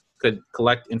place, could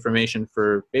collect information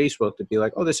for Facebook to be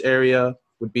like, oh, this area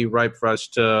would be ripe for us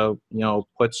to,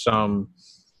 put some,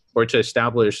 or to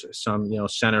establish some,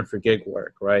 center for gig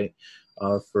work, right?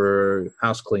 For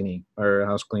house cleaning or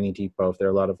house cleaning depot, if there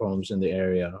are a lot of homes in the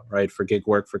area, right? For gig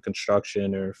work, for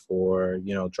construction, or for,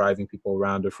 driving people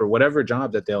around, or for whatever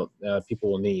job that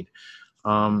people will need.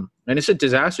 And it's a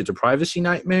disaster. It's a privacy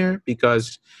nightmare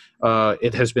because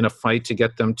it has been a fight to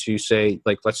get them to say,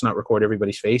 like, let's not record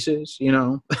everybody's faces,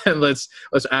 and let's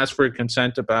ask for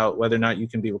consent about whether or not you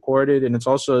can be recorded. And it's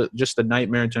also just a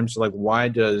nightmare in terms of like, why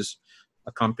does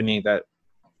a company that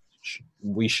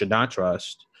we should not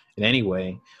trust in any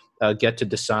way get to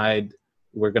decide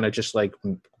we're going to just like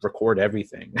record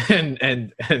everything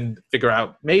and figure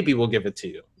out, maybe we'll give it to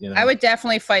you. I would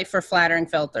definitely fight for flattering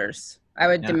filters. I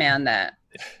would demand that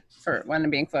for when I'm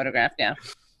being photographed. Yeah.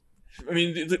 I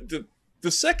mean,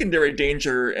 the secondary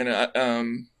danger, and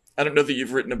I don't know that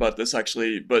you've written about this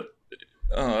actually, but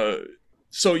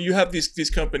so you have these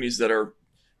companies that are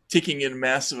taking in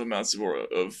massive amounts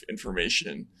of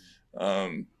information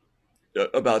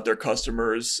about their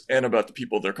customers and about the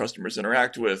people their customers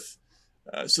interact with.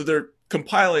 So they're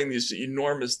compiling these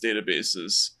enormous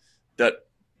databases that,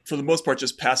 for the most part,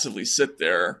 just passively sit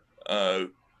there.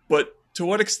 But to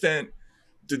what extent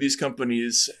do these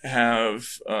companies have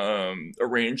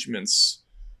arrangements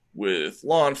with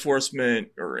law enforcement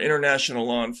or international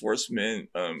law enforcement?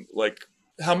 Like,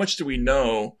 how much do we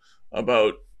know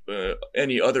about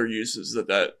any other uses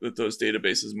that those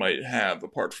databases might have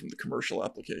apart from the commercial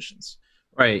applications?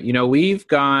 Right. we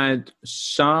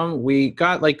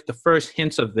got like the first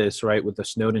hints of this, right, with the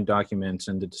Snowden documents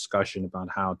and the discussion about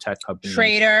how tech companies.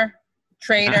 Traitor.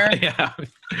 Yeah.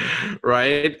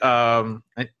 Right.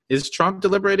 Is Trump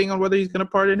deliberating on whether he's going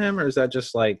to pardon him, or is that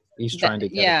just like he's trying to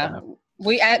get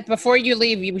it before you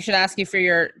leave, we should ask you for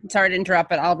your, sorry to interrupt,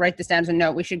 but I'll write this down as a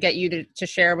note. We should get you to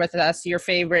share with us your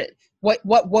favorite, what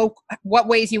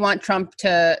ways you want Trump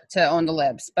to own the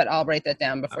libs, but I'll write that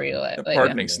down before you leave.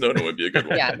 Pardoning Snowden would be a good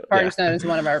one. Yeah, pardoning Snowden is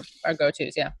one of our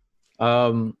go-tos. Yeah.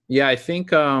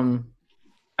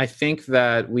 I think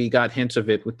that we got hints of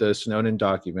it with the Snowden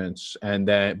documents,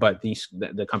 but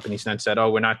the companies then said, "Oh,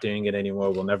 we're not doing it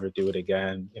anymore. We'll never do it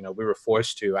again." We were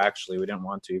forced to. Actually, we didn't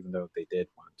want to, even though they did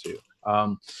want to.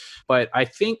 But I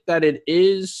think that it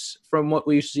is, from what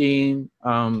we've seen,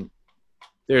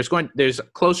 there's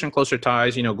closer and closer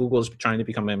ties. Google is trying to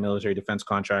become a military defense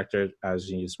contractor, as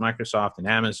is Microsoft and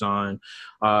Amazon,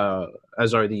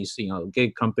 as are these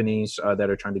gig companies that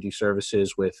are trying to do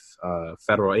services with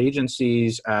federal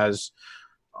agencies. As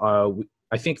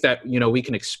I think that we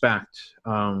can expect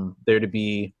there to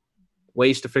be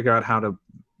ways to figure out how to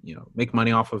make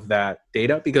money off of that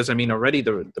data, because already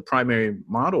the primary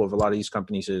model of a lot of these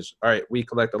companies is, all right, we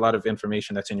collect a lot of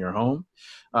information that's in your home,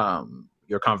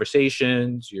 your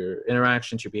conversations, your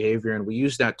interactions, your behavior, and we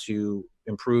use that to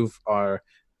improve our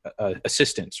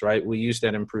assistants, right? We use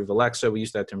that to improve Alexa. We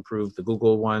use that to improve the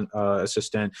Google One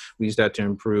assistant. We use that to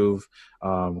improve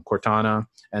Cortana.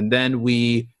 And then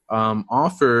we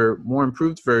offer more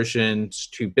improved versions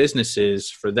to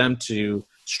businesses for them to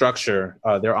structure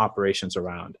their operations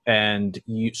around. And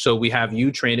so we have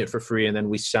you train it for free, and then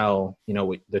we sell,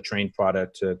 the trained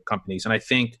product to companies. And I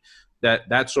think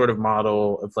that sort of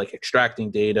model of like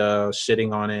extracting data,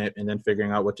 sitting on it, and then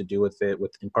figuring out what to do with it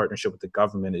in partnership with the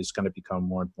government is going to become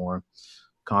more and more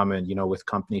common, with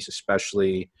companies,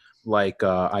 especially like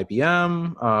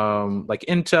IBM, like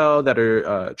Intel, that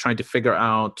are trying to figure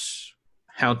out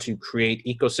how to create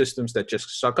ecosystems that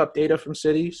just suck up data from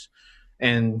cities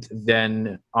and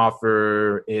then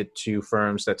offer it to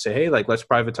firms that say, hey, like, let's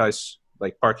privatize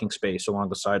like parking space along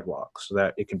the sidewalk so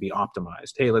that it can be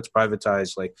optimized. Hey, let's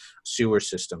privatize like sewer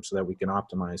system so that we can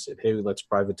optimize it. Hey, let's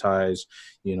privatize,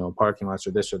 parking lots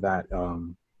or this or that,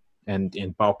 and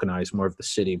balkanize more of the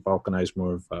city, balkanize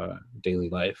more of daily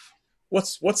life.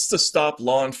 What's to stop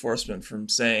law enforcement from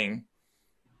saying,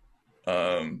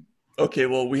 okay,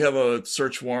 well, we have a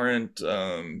search warrant.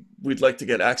 We'd like to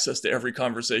get access to every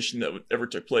conversation that ever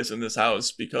took place in this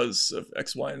house because of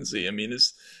X, Y, and Z. I mean,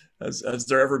 has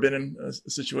there ever been a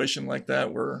situation like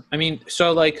that where? I mean,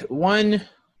 so like one,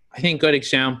 I think, good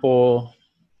example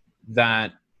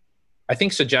that I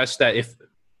think suggests that if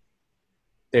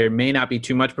there may not be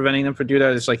too much preventing them from doing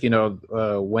that, it's like,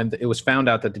 when it was found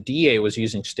out that the DA was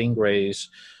using stingrays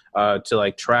to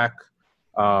like track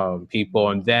people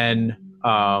and then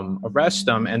arrest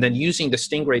them, and then using the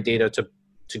stingray data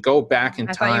to go back in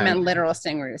time. I thought you meant literal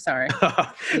stingray. Sorry.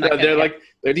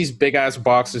 They're these big ass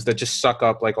boxes that just suck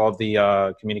up like all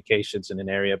the communications in an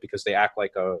area because they act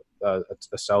like a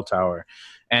cell tower,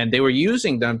 and they were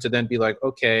using them to then be like,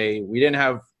 okay, we didn't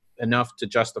have enough to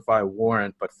justify a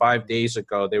warrant, but 5 days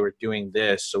ago they were doing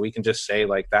this, so we can just say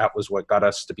like that was what got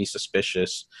us to be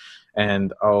suspicious.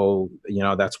 And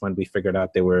that's when we figured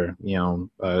out they were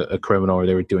a criminal, or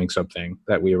they were doing something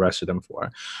that we arrested them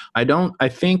for. I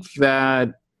think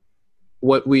that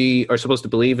what we are supposed to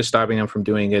believe is stopping them from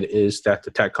doing it is that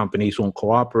the tech companies won't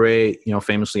cooperate.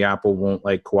 Famously, Apple won't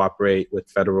like cooperate with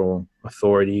federal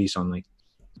authorities on like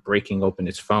breaking open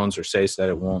its phones, or says that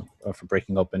it won't for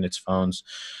breaking open its phones.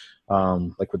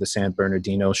 Like with the San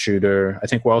Bernardino shooter. I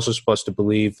think we're also supposed to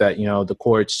believe that, the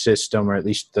court system, or at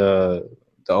least the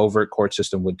overt court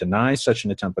system, would deny such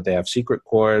an attempt, but they have secret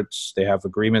courts. They have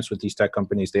agreements with these tech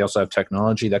companies. They also have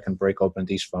technology that can break open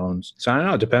these phones. So I don't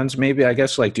know. It depends. Maybe, I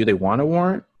guess, like, do they want a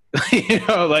warrant?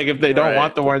 Like if they don't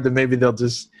want the warrant, then maybe they'll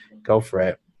just go for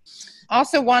it.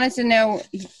 Also wanted to know,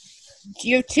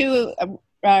 you have two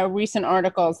recent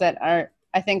articles that are,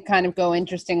 I think, kind of go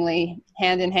interestingly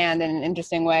hand in hand in an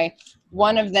interesting way.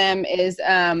 One of them is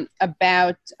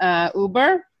about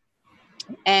Uber,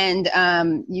 and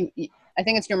I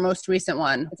think it's your most recent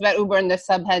one. It's about Uber, and the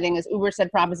subheading is Uber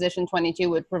said Proposition 22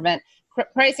 would prevent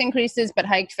price increases, but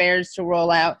hiked fares to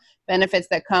roll out benefits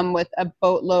that come with a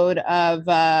boatload of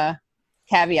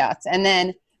caveats. And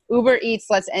then Uber Eats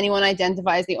lets anyone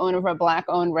identify as the owner of a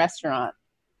Black-owned restaurant.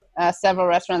 Several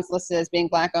restaurants listed as being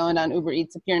Black-owned on Uber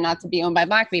Eats appear not to be owned by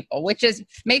Black people, which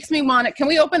makes me want to. Can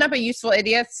we open up a Useful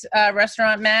Idiots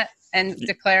restaurant, Matt, and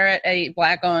declare it a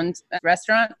Black-owned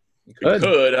restaurant? You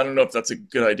could. I don't know if that's a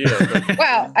good idea. But.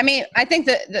 Well, I mean, I think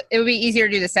that it would be easier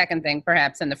to do the second thing,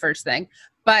 perhaps, than the first thing.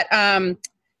 But, I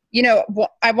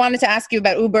wanted to ask you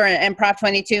about Uber and Prop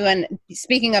 22. And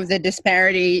speaking of the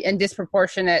disparity and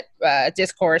disproportionate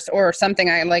discourse, or something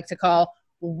I like to call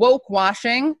woke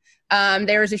washing,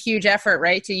 there was a huge effort,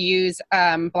 right, to use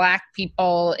Black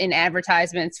people in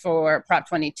advertisements for Prop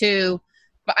 22.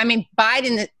 But, I mean,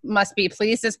 Biden must be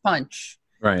pleased as punch.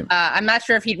 Right. I'm not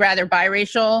sure if he'd rather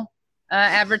biracial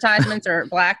advertisements or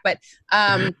Black, but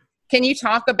can you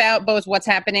talk about both what's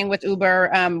happening with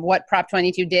Uber, what Prop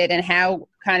 22 did, and how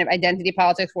kind of identity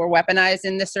politics were weaponized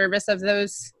in the service of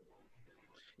those?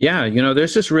 Yeah,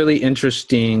 there's this really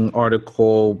interesting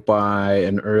article by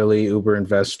an early Uber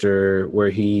investor where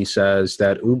he says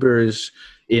that Uber's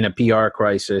in a PR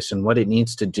crisis, and what it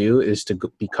needs to do is to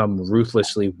become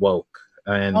ruthlessly woke.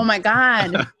 And oh my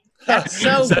God, that's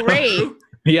so great.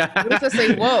 Yeah.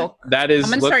 Ruthlessly woke. That is.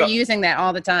 I'm going to start using that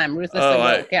all the time. Ruthlessly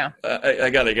woke. Yeah. I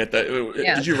got to get that.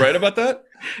 Yeah. Did you write about that?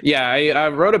 Yeah, I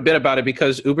wrote a bit about it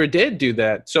because Uber did do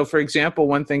that. So, for example,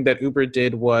 one thing that Uber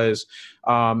did was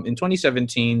in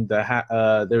 2017, there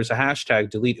was a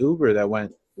hashtag delete Uber that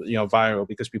went viral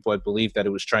because people had believed that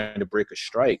it was trying to break a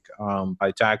strike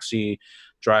by taxi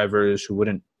drivers who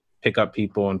wouldn't pick up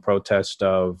people in protest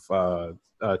of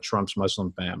Trump's Muslim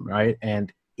ban, right?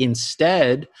 And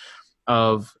instead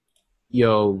of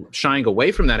shying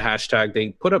away from that hashtag, they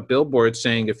put up billboards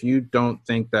saying, if you don't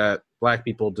think that Black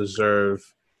people deserve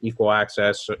equal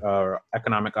access or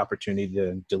economic opportunity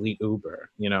to delete Uber,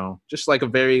 just like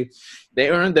they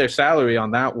earned their salary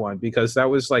on that one because that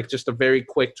was like just a very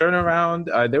quick turnaround.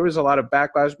 There was a lot of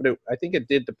backlash, but I think it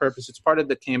did the purpose. It's part of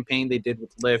the campaign they did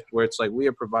with Lyft where it's like, we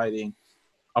are providing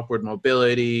upward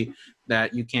mobility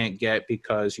that you can't get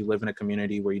because you live in a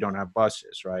community where you don't have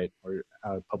buses, right? Or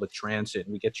public transit.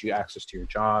 And we get you access to your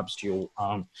jobs, to your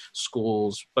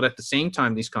schools. But at the same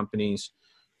time, these companies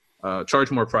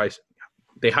charge more price.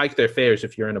 They hike their fares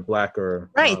if you're in a black or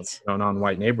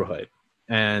non-white neighborhood,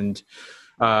 and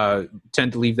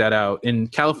tend to leave that out. In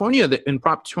California, in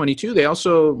Prop 22, they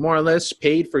also more or less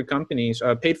paid for companies,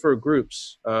 paid for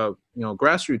groups,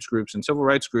 grassroots groups and civil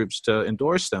rights groups to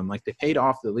endorse them. Like they paid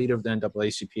off the leader of the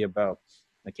NAACP about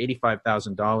like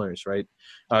 $85,000, right,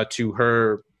 to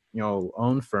her,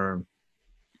 own firm.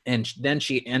 And then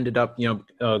she ended up,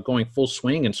 going full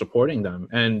swing and supporting them.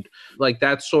 And like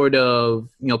that sort of,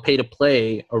 pay to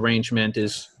play arrangement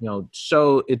is,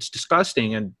 so it's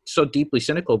disgusting and so deeply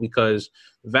cynical because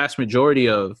the vast majority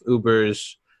of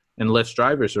Ubers and Lyft's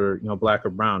drivers are, black or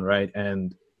brown, right?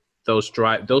 And those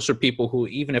are people who,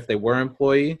 even if they were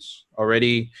employees,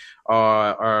 already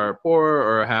are poor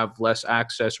or have less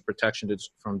access or protection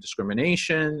from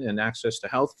discrimination and access to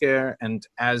healthcare. And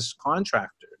as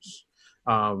contractors,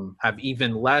 have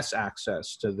even less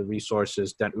access to the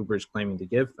resources that Uber is claiming to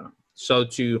give them. So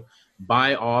to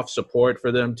buy off support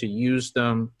for them, to use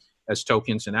them as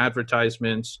tokens and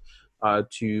advertisements,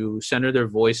 to center their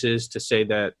voices, to say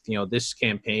that, this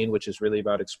campaign, which is really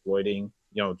about exploiting,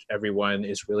 everyone,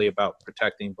 is really about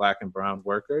protecting black and brown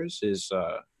workers is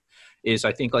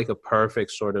I think like a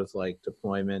perfect sort of like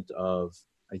deployment of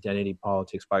identity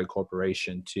politics by a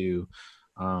corporation to,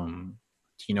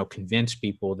 convince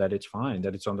people that it's fine,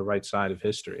 that it's on the right side of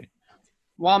history.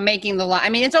 While making the line, I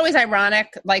mean, it's always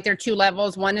ironic. Like there are two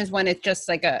levels. One is when it's just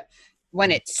like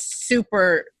when it's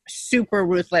super, super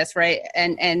ruthless, right?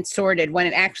 And sordid, when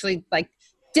it actually like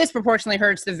disproportionately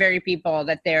hurts the very people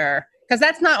that they're, because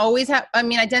that's not always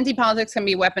identity politics can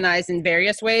be weaponized in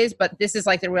various ways, but this is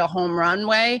like the real home run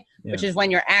way, which is when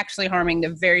you're actually harming the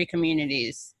very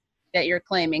communities that you're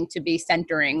claiming to be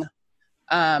centering.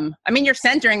 You're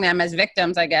centering them as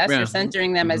victims, I guess. Yeah. You're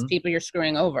centering them as people you're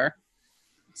screwing over.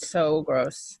 So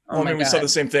gross. We saw the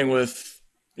same thing with,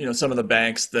 some of the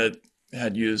banks that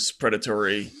had used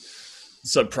predatory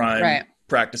subprime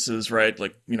practices, right?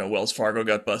 Like, Wells Fargo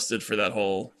got busted for that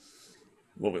whole,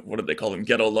 what did they call them?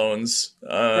 Ghetto loans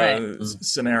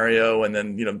scenario. And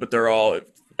then, but they're all,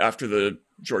 after the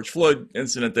George Floyd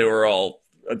incident, they were all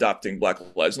adopting Black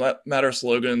Lives Matter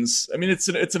slogans. I mean, it's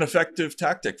an effective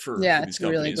tactic for these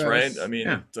companies, really, right? I mean,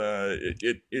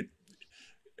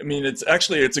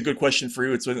 it's a good question for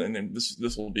you. And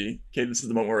this will be, Kate, this is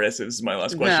the moment where I say this is my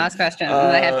last question. Last question.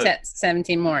 I have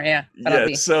 17 more. Yeah.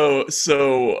 So,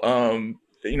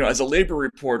 as a labor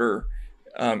reporter,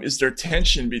 is there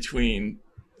tension between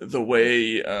the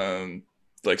way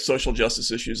like social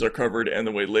justice issues are covered and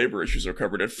the way labor issues are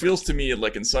covered? It feels to me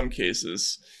like in some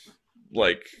cases,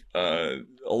 like a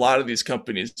lot of these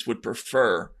companies would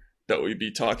prefer that we be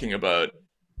talking about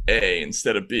A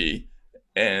instead of B,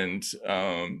 and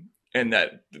that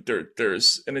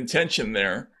there's an intention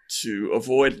there to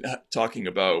avoid talking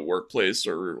about workplace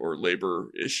or labor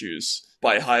issues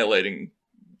by highlighting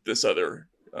this other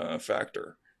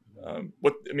factor.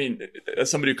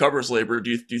 As somebody who covers labor,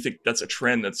 do you think that's a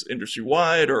trend that's industry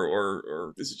wide,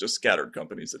 or is it just scattered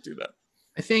companies that do that?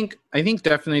 I think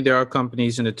definitely there are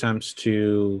companies in attempts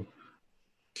to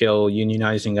kill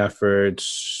unionizing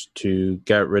efforts, to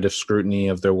get rid of scrutiny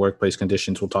of their workplace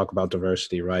conditions. We'll talk about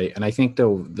diversity, right? And I think the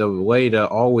way to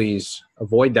always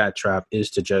avoid that trap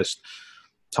is to just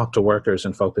talk to workers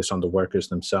and focus on the workers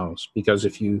themselves. Because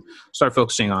if you start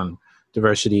focusing on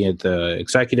diversity at the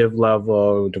executive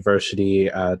level, diversity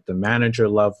at the manager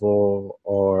level,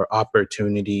 or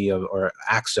opportunity or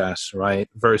access, right,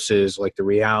 versus like the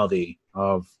reality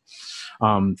of,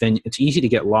 then it's easy to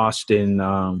get lost in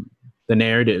the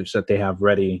narratives that they have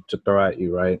ready to throw at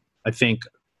you, right? I think,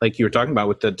 like you were talking about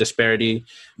with the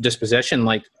dispossession,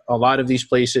 like a lot of these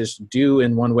places do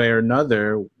in one way or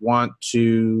another want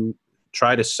to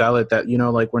try to sell it that,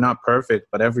 like we're not perfect,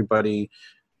 but everybody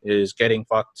is getting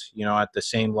fucked, at the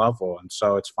same level. And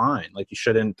so it's fine. Like you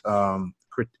shouldn't,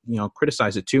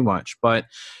 criticize it too much. But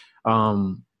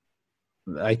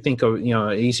I think,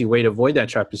 an easy way to avoid that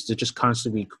trap is to just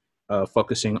constantly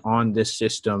focusing on this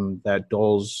system that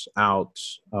doles out,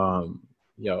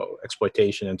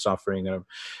 exploitation and suffering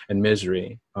and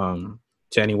misery to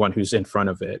anyone who's in front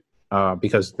of it.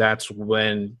 Because that's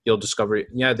when you'll discover,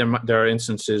 there are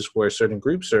instances where certain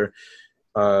groups are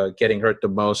getting hurt the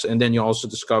most. And then you also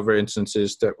discover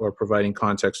instances that are providing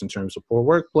context in terms of poor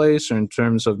workplace or in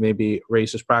terms of maybe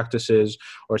racist practices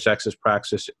or sexist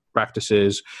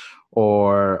practices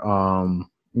or,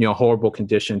 horrible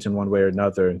conditions in one way or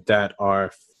another that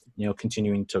are,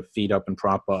 continuing to feed up and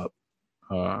prop up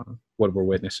what we're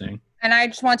witnessing. And I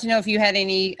just want to know if you had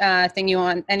any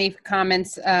any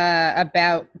comments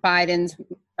about Biden's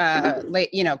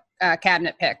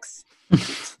cabinet picks.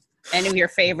 Any of your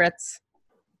favorites?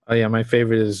 Oh yeah, my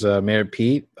favorite is Mayor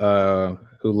Pete, who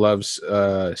loves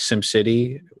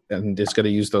SimCity and is going to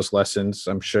use those lessons,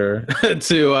 I'm sure,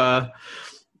 to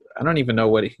I don't even know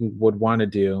what he would want to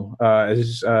do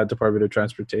as Department of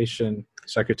Transportation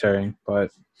secretary,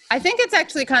 but I think it's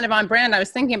actually kind of on brand. I was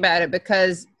thinking about it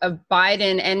because of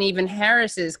Biden and even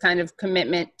Harris's kind of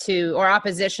commitment to or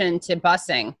opposition to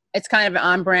busing. It's kind of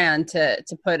on brand to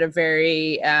put a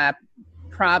very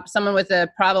someone with a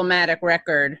problematic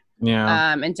record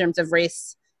in terms of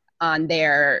race on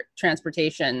their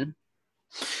transportation.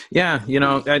 Yeah,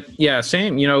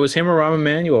 same. It was him or Rahm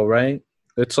Emanuel, right?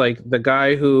 It's like the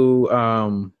guy who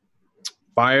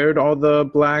fired all the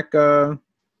black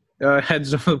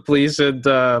heads of the police and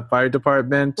fire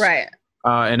department, right?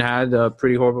 And had a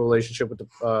pretty horrible relationship with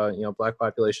the black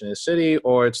population in the city,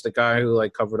 or it's the guy who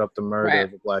covered up the murder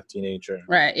of a black teenager.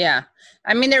 Right. Yeah.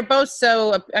 I mean, they're both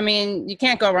so. I mean, you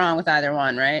can't go wrong with either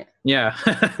one, right? Yeah.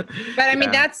 But I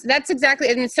mean, that's exactly.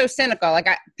 I mean, it's so cynical.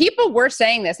 People were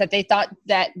saying this, that they thought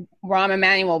that Rahm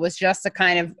Emanuel was just a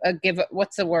kind of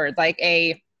what's the word? Like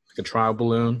a trial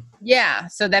balloon. Yeah.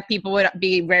 So that people would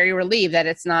be very relieved that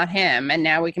it's not him, and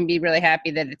now we can be really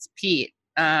happy that it's Pete.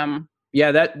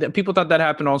 Yeah, that people thought that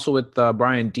happened also with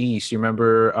Brian Deese. You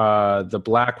remember the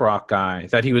BlackRock guy?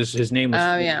 That his name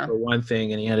was for one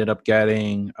thing, and he ended up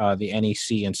getting the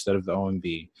NEC instead of the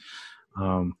OMB.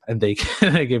 And they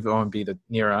gave OMB to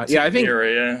Neera. Yeah, I think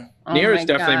Neera is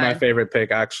definitely my favorite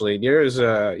pick. Actually, Neera is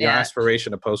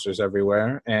aspiration of posters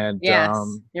everywhere, and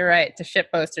you're right, to ship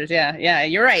posters. Yeah,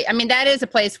 you're right. I mean, that is a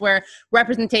place where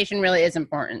representation really is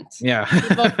important. Yeah,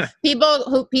 people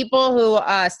who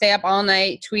stay up all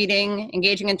night tweeting,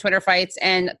 engaging in Twitter fights,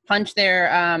 and punch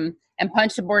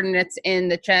subordinates in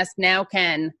the chest now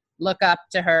can look up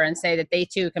to her and say that they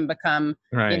too can become,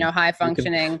 high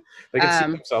functioning. They can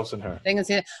see themselves in her. They can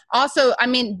see it. Also, I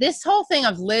mean, this whole thing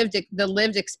of the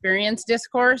lived experience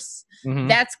discourse,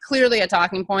 that's clearly a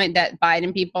talking point that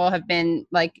Biden people have been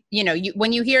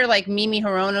when you hear Mimi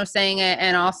Hirono saying it,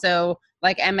 and also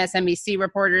MSNBC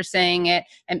reporters saying it,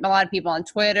 and a lot of people on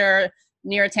Twitter,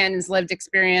 Neera Tanden's lived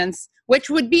experience,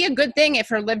 which would be a good thing if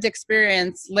her lived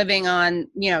experience living on,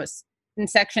 in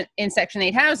Section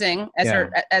 8 housing,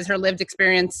 as her lived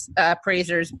experience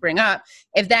appraisers bring up,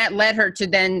 if that led her to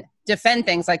then defend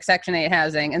things like Section 8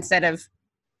 housing instead of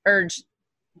urge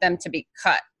them to be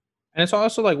cut. And it's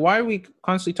also why are we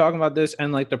constantly talking about this?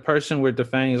 And the person we're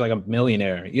defending is a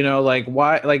millionaire.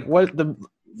 Why? What the?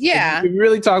 Yeah. If we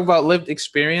really talk about lived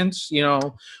experience,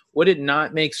 would it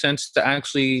not make sense to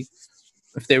actually,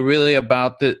 if they're really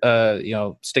about the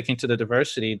sticking to the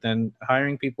diversity, then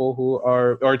hiring people who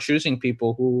are, or choosing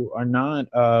people who are not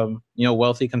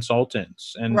wealthy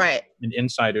consultants and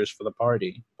insiders for the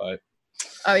party. But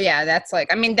that's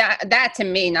that to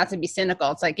me, not to be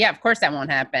cynical, it's of course that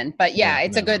won't happen. But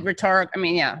it's a good rhetoric. I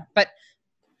mean, but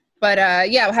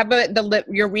how about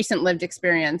your recent lived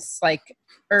experience,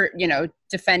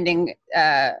 defending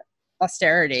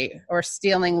austerity or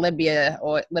stealing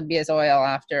Libya's oil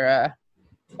after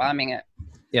bombing it?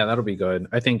 Yeah, that'll be good.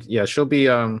 I think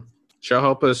she'll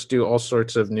help us do all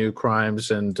sorts of new crimes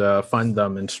and fund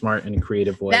them in smart and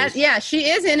creative ways. She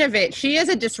is innovative. She is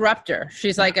a disruptor.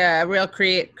 She's a real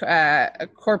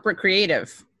corporate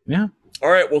creative. Yeah. All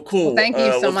right. Well, cool. Well, thank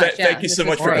you so much. Thank you so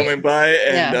much for coming by,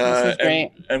 and this was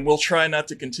great. And we'll try not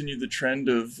to continue the trend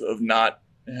of not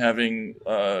having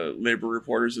labor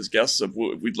reporters as guests.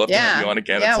 We'd love to have you on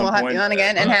again at some point. Yeah, we'll have you on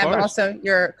again, and have also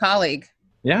your colleague.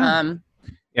 Yeah.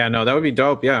 Yeah, no, that would be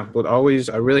dope. Yeah, but I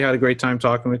really had a great time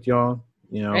talking with y'all.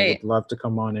 Would love to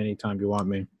come on anytime you want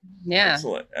me. Yeah.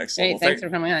 Excellent. Great. Thanks for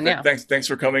coming on. Thanks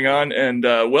for coming on, and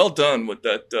well done with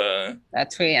that.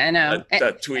 That tweet, I know.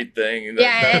 That tweet thing.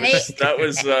 That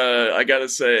was. I gotta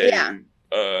say. Yeah.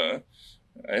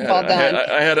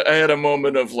 I had a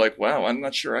moment of wow, I'm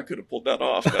not sure I could have pulled that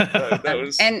off. That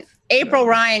was. And April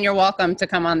Ryan, you're welcome to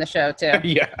come on the show too.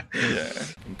 Yeah.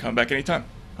 Come back anytime.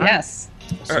 Yes.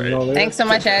 All right. Thanks so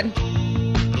much, Ed.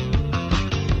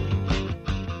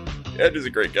 Ed is a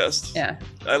great guest. Yeah.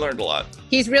 I learned a lot.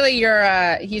 He's really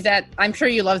I'm sure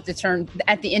you love the term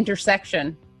at the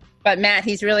intersection, but Matt,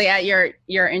 he's really at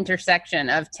your intersection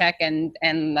of tech and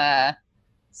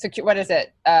what is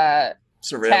it?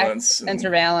 surveillance and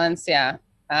surveillance. Yeah.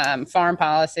 Foreign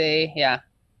policy. Yeah.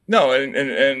 No,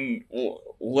 and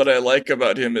what I like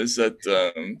about him is that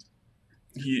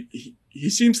he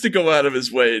seems to go out of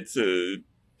his way to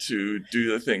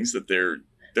do the things that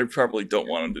they probably don't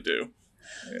want him to do.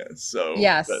 Yeah, so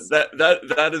yes,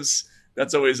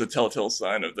 that's always a telltale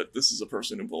sign of that this is a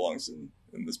person who belongs in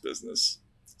this business.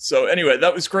 So anyway,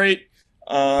 that was great.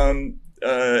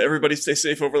 Everybody stay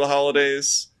safe over the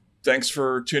holidays. Thanks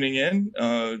for tuning in.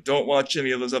 Don't watch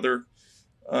any of those other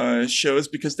shows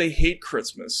because they hate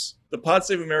Christmas. The Pod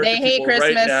Save America people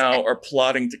right now are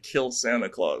plotting to kill Santa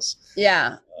Claus.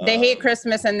 Yeah, they hate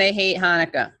Christmas and they hate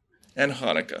Hanukkah. And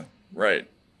Hanukkah, right.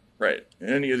 And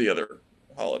any of the other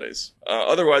holidays.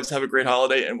 Otherwise, have a great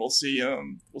holiday, and we'll see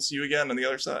you again on the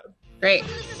other side. Great.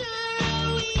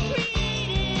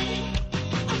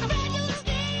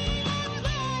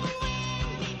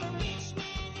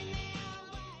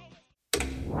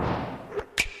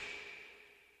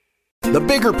 The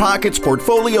Bigger Pockets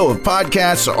portfolio of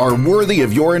podcasts are worthy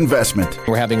of your investment.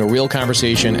 We're having a real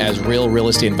conversation as real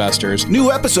estate investors.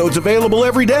 New episodes available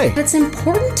every day. It's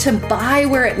important to buy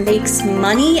where it makes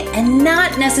money and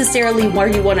not necessarily where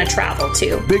you want to travel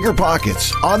to. Bigger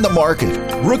Pockets, On the Market,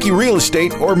 Rookie Real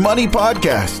Estate, or Money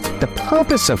Podcast. The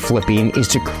purpose of flipping is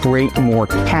to create more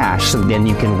cash so then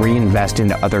you can reinvest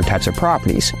into other types of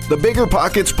properties. The Bigger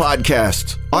Pockets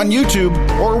Podcast on YouTube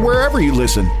or wherever you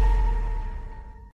listen.